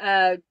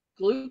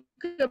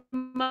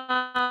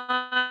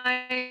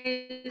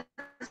 glucamide.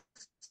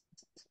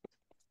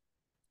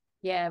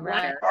 Yeah,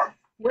 right.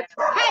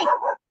 Hey,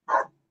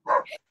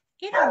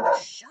 get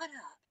on! Shut up.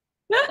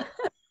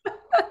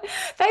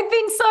 They've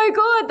been so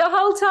good the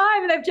whole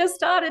time, and they've just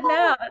started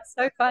now. That's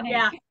so funny.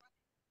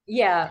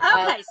 Yeah.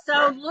 Okay,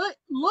 so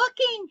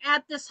looking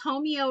at this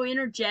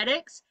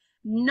homeoenergetics,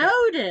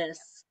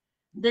 notice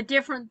the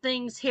different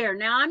things here.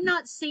 Now, I'm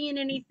not seeing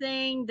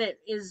anything that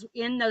is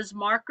in those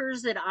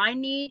markers that I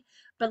need,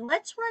 But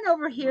let's run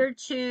over here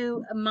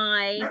to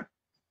remember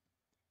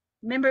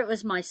it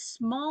was my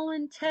small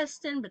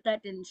intestine, but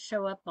that didn't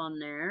show up on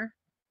there.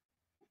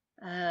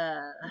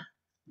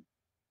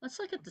 Let's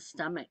look at the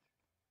stomach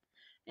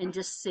and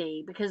just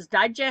see, because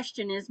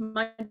digestion is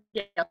my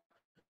deal.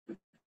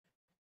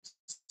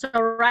 So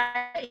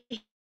right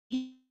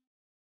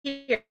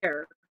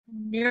here,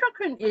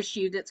 neurocrine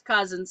issue that's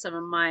causing some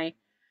of my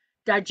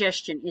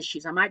digestion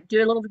issues. I might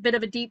do a little bit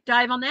of a deep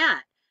dive on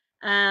that.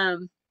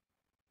 And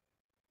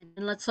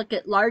let's look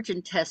at large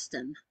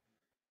intestine.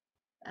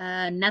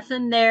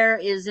 Nothing there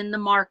is in the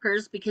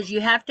markers, because you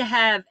have to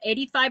have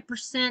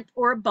 85%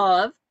 or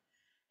above,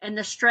 and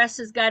the stress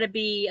has got to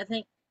be, I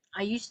think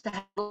I used to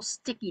have a little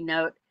sticky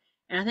note,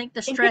 and I think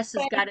the stress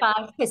has got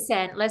to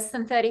 35%, less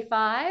than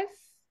 35.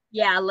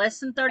 Yeah, less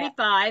than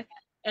 35,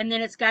 and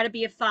then it's got to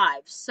be a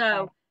 5.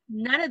 So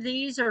none of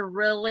these are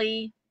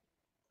really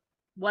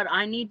what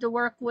I need to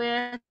work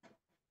with.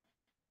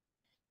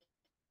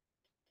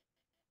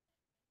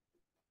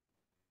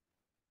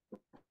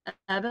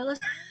 But let's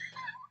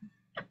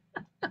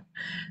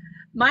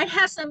might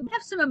have some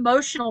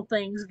emotional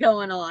things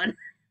going on.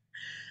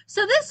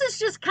 So this is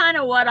just kind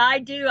of what I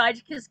do. I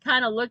just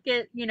kind of look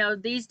at,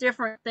 these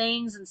different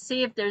things and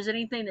see if there's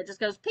anything that just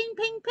goes ping,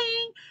 ping,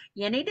 ping.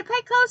 You need to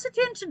pay close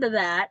attention to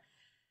that.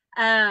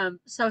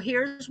 So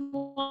here's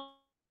one,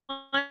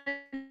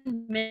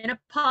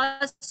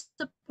 menopause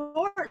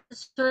support.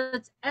 So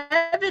it's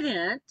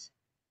evident,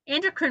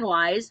 endocrine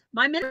wise,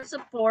 my menopause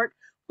support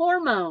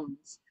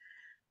hormones.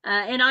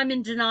 And I'm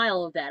in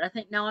denial of that. I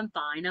think, no, I'm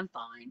fine.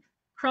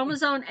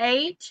 Chromosome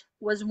 8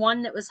 was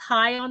one that was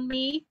high on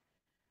me.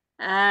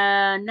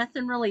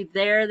 Nothing really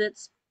there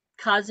that's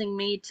causing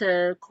me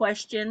to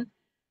question,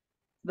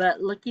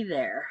 but looky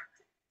there.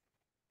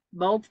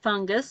 Mold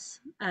fungus,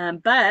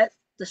 but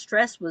the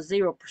stress was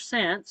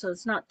 0%, so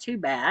it's not too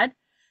bad.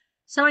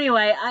 So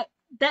anyway,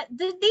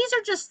 these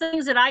are just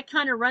things that I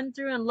kind of run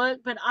through and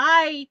look, but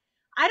I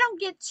don't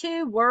get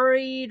too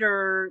worried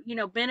or,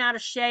 bent out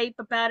of shape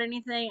about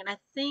anything. And I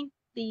think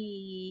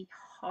the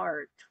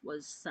heart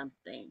was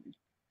something.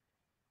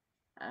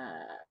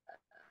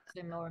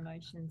 Some more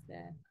emotions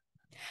there.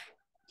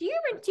 Do you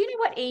know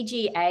what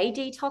EGA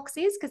detox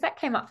is? Because that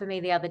came up for me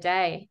the other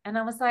day, and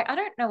I was like, I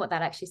don't know what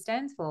that actually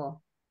stands for.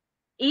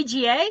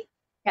 EGA?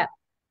 Yeah.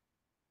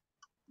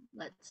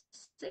 Let's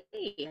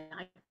see.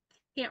 I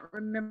can't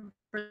remember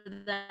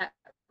that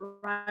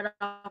right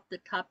off the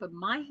top of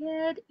my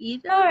head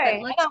either. No,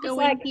 but let's go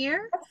in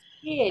here,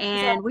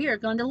 and we are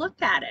going to look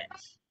at it.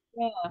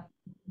 Yeah.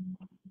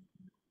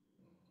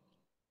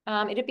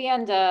 It'd be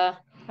under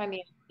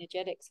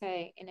energetics,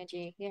 hey,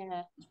 energy,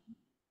 yeah.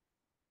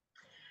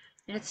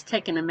 It's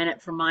taking a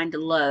minute for mine to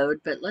load,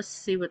 but let's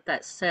see what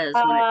that says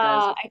when it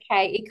does.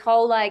 Okay, E.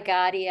 coli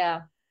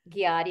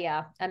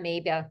giardia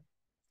amoeba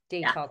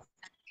detox.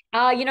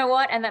 You know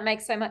what? And that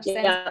makes so much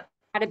sense. I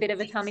had a bit of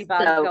a tummy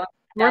bug going.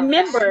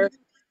 Remember.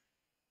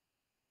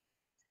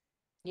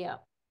 Yeah.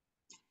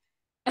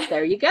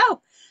 There you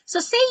go. So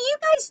see, you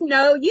guys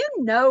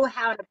know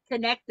how to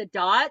connect the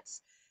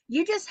dots.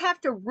 You just have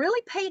to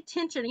really pay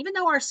attention. Even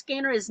though our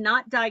scanner is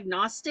not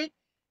diagnostic,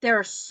 there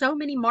are so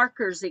many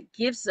markers it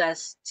gives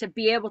us to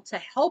be able to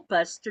help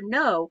us to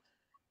know,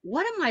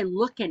 what am I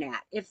looking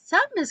at? If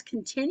something is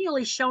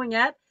continually showing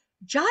up,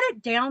 jot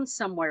it down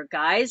somewhere,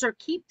 guys, or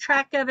keep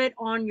track of it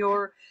on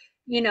your,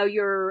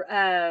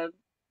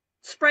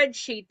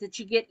 spreadsheet that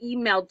you get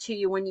emailed to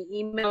you when you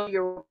email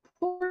your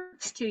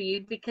reports to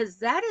you, because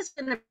that is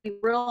going to be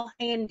real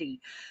handy.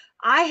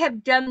 I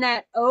have done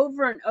that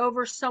over and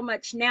over so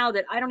much now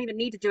that I don't even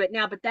need to do it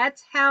now, but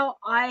that's how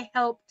I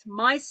helped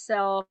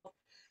myself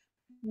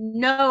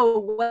know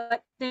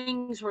what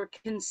things were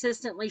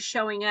consistently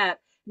showing up.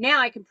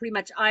 Now I can pretty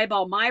much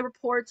eyeball my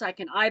reports. I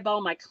can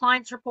eyeball my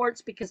clients'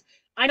 reports, because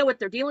I know what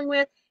they're dealing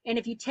with. And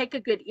if you take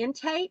a good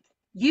intake,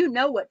 you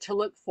know what to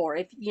look for.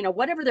 If,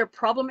 whatever their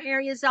problem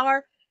areas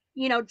are,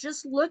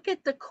 just look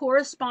at the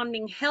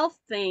corresponding health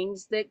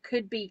things that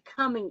could be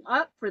coming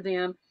up for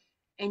them,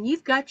 and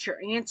you've got your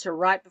answer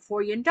right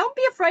before you. And don't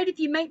be afraid if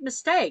you make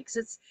mistakes.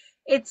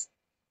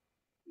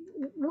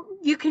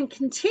 You can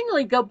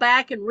continually go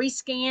back and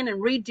rescan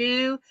and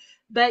redo,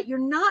 but you're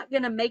not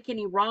going to make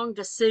any wrong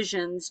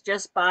decisions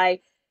just by,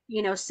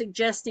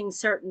 suggesting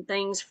certain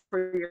things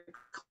for your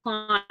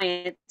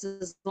clients,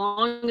 as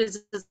long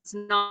as it's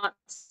not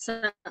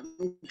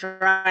something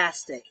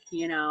drastic,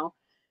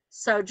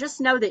 So just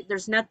know that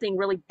there's nothing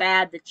really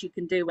bad that you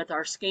can do with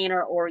our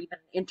scanner, or even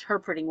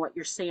interpreting what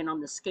you're seeing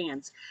on the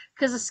scans,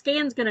 because the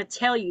scan's going to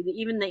tell you that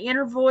even the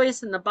inner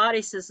voice and the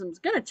body system is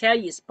going to tell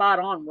you spot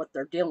on what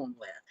they're dealing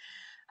with.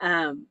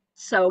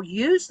 So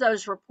use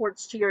those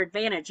reports to your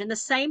advantage. And the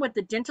same with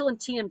the dental and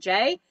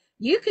TMJ.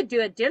 You could do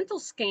a dental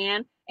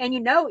scan, and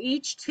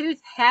each tooth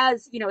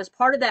has, as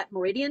part of that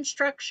meridian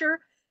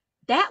structure,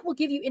 that will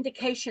give you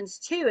indications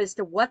too as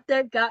to what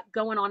they've got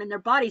going on in their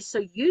body. So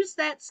use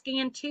that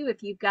scan too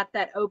if you've got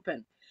that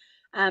open.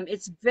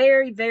 It's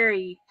very,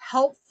 very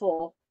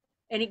helpful,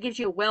 and it gives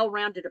you a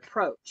well-rounded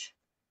approach.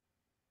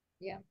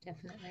 Yeah,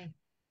 definitely.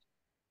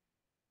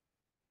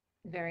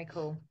 Very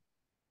cool.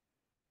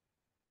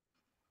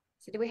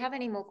 So do we have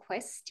any more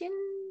questions?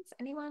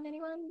 Anyone?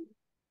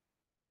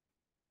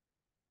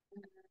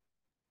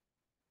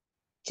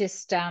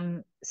 Just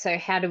so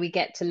how do we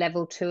get to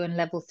level 2 and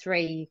level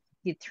 3?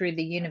 Through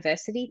the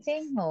university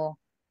thing, or?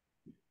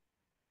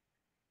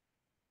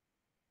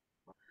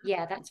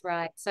 Yeah, that's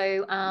right.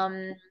 So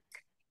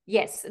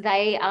yes,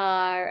 they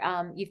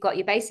are you've got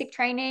your basic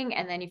training,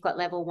 and then you've got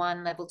level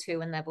 1, level 2,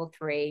 and level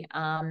 3.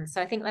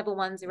 So I think level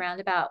 1's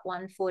around about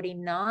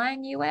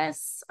 149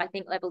 US. I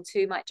think level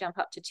 2 might jump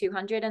up to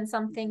 200 and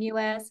something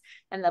US,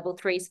 and level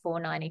 3 is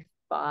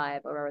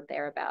 495 or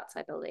thereabouts,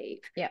 I believe.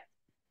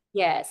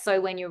 Yeah,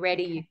 so when you're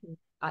ready, you can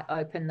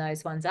open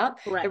those ones up.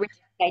 Correct. The reason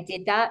they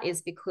did that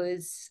is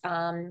because,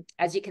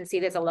 as you can see,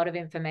 there's a lot of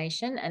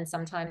information, and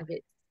sometimes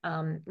it,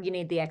 you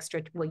need the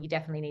extra, well, you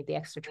definitely need the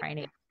extra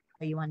training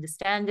so you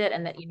understand it,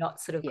 and that you're not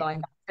sort of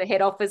going back to the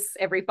head office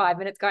every 5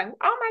 minutes going,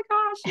 oh my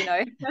gosh, you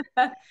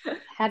know.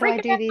 How do I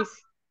do this?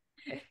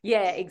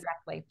 Yeah,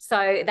 exactly.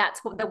 So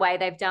that's the way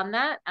they've done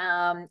that.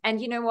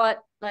 And you know what?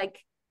 Like,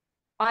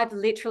 I've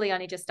literally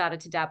only just started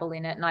to dabble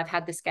in it, and I've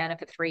had the scanner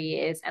for 3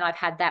 years, and I've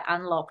had that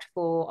unlocked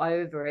for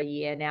over a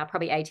year now,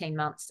 probably 18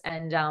 months.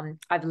 And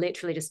I've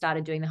literally just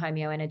started doing the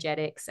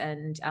homeoenergetics,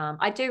 and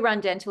I do run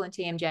dental and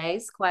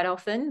TMJs quite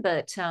often,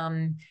 but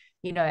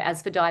you know,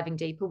 as for diving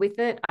deeper with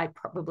it, I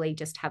probably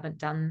just haven't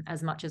done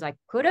as much as I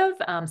could have.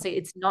 So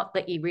it's not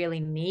that you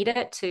really need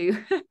it to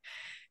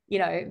you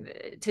know,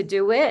 to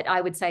do it.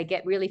 I would say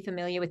get really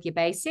familiar with your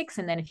basics,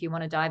 and then if you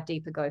want to dive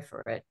deeper, go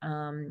for it.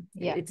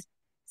 It's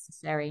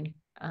necessary.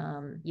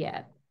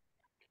 Yeah,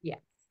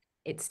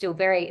 it's still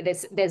very,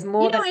 there's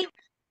more than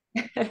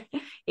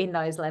in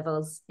those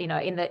levels, you know,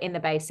 in the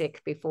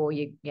basic before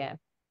you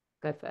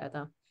go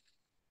further.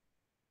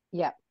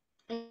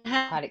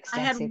 Quite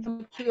extensive. I had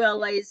one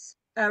QLAs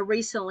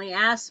recently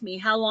asked me,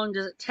 how long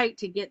does it take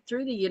to get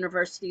through the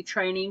university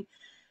training?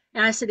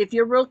 And I said, if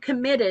you're real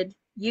committed,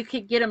 you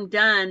could get them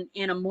done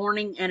in a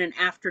morning and an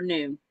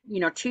afternoon. You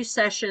know, 2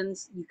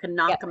 sessions, you can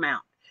knock them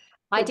out.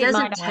 I did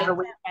mine over a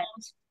weekend.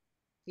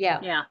 Yeah,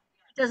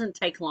 it doesn't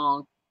take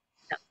long.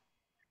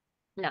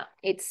 No,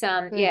 it's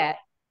yeah.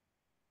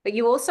 But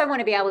you also want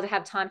to be able to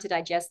have time to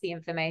digest the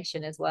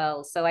information as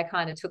well. So I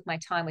kind of took my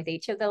time with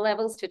each of the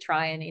levels to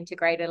try and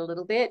integrate it a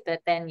little bit.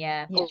 But then,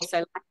 also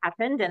life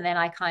happened. And then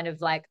I kind of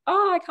like,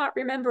 I can't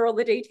remember all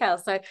the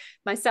details. So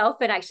myself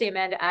and actually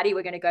Amanda Addy,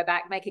 we're going to go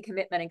back, make a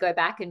commitment and go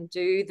back and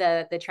do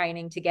the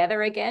training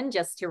together again,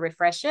 just to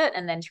refresh it,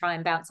 and then try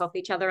and bounce off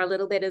each other a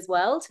little bit as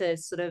well to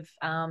sort of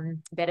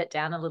bed it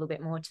down a little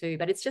bit more too.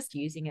 But it's just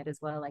using it as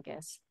well, I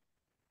guess.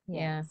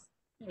 Yeah.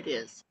 It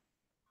is.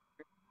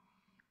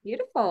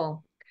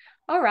 Beautiful.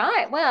 All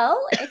right.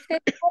 Well, if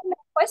there's no more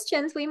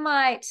questions, we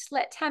might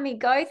let Tammy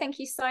go. Thank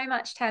you so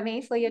much,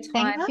 Tammy, for your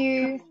time. Thank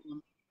you.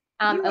 You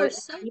are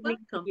so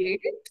welcome.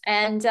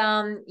 And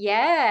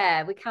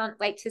we can't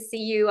wait to see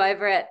you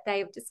over at Day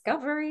of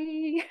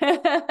Discovery.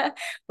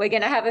 We're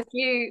going to have a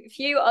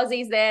few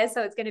Aussies there,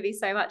 so it's going to be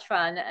so much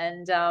fun.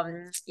 And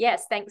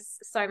yes, thanks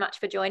so much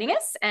for joining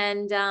us.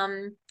 And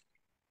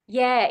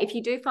if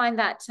you do find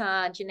that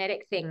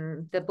genetic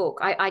thing, the book,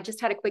 I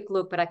just had a quick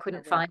look, but I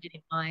couldn't find it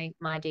in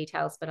my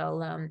details. But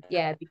I'll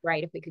it'd be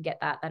great if we could get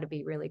that. That'd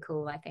be really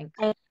cool, I think.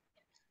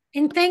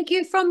 And thank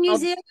you from New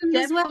Zealand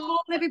as well.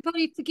 Hope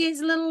everybody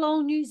forgets little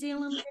old New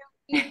Zealand.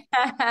 You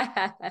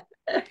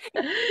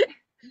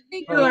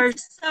are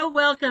so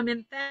welcome.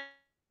 In fact,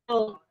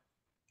 I'll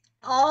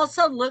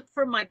also look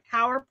for my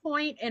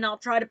PowerPoint, and I'll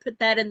try to put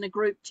that in the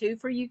group too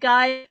for you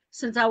guys,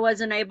 since I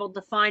wasn't able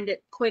to find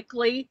it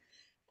quickly.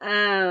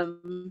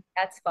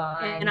 That's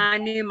fine. And I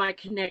knew my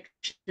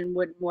connection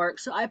wouldn't work.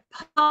 So I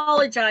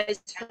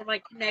apologize for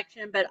my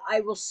connection, but I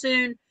will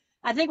soon.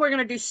 I think we're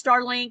going to do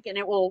Starlink, and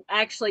it will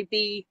actually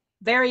be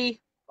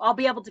I'll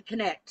be able to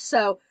connect.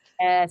 So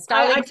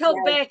I told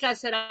Beck, I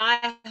said,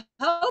 I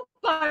hope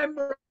I'm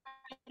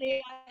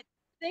ready. I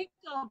think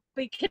I'll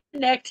be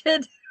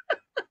connected.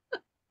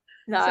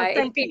 No, so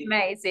it's been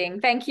amazing.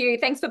 Thank you.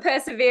 Thanks for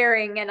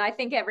persevering. And I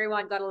think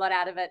everyone got a lot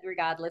out of it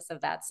regardless of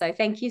that. So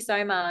thank you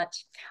so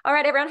much. All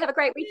right, everyone, have a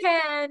great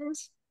weekend.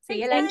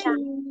 See you later.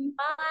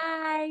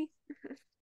 Bye.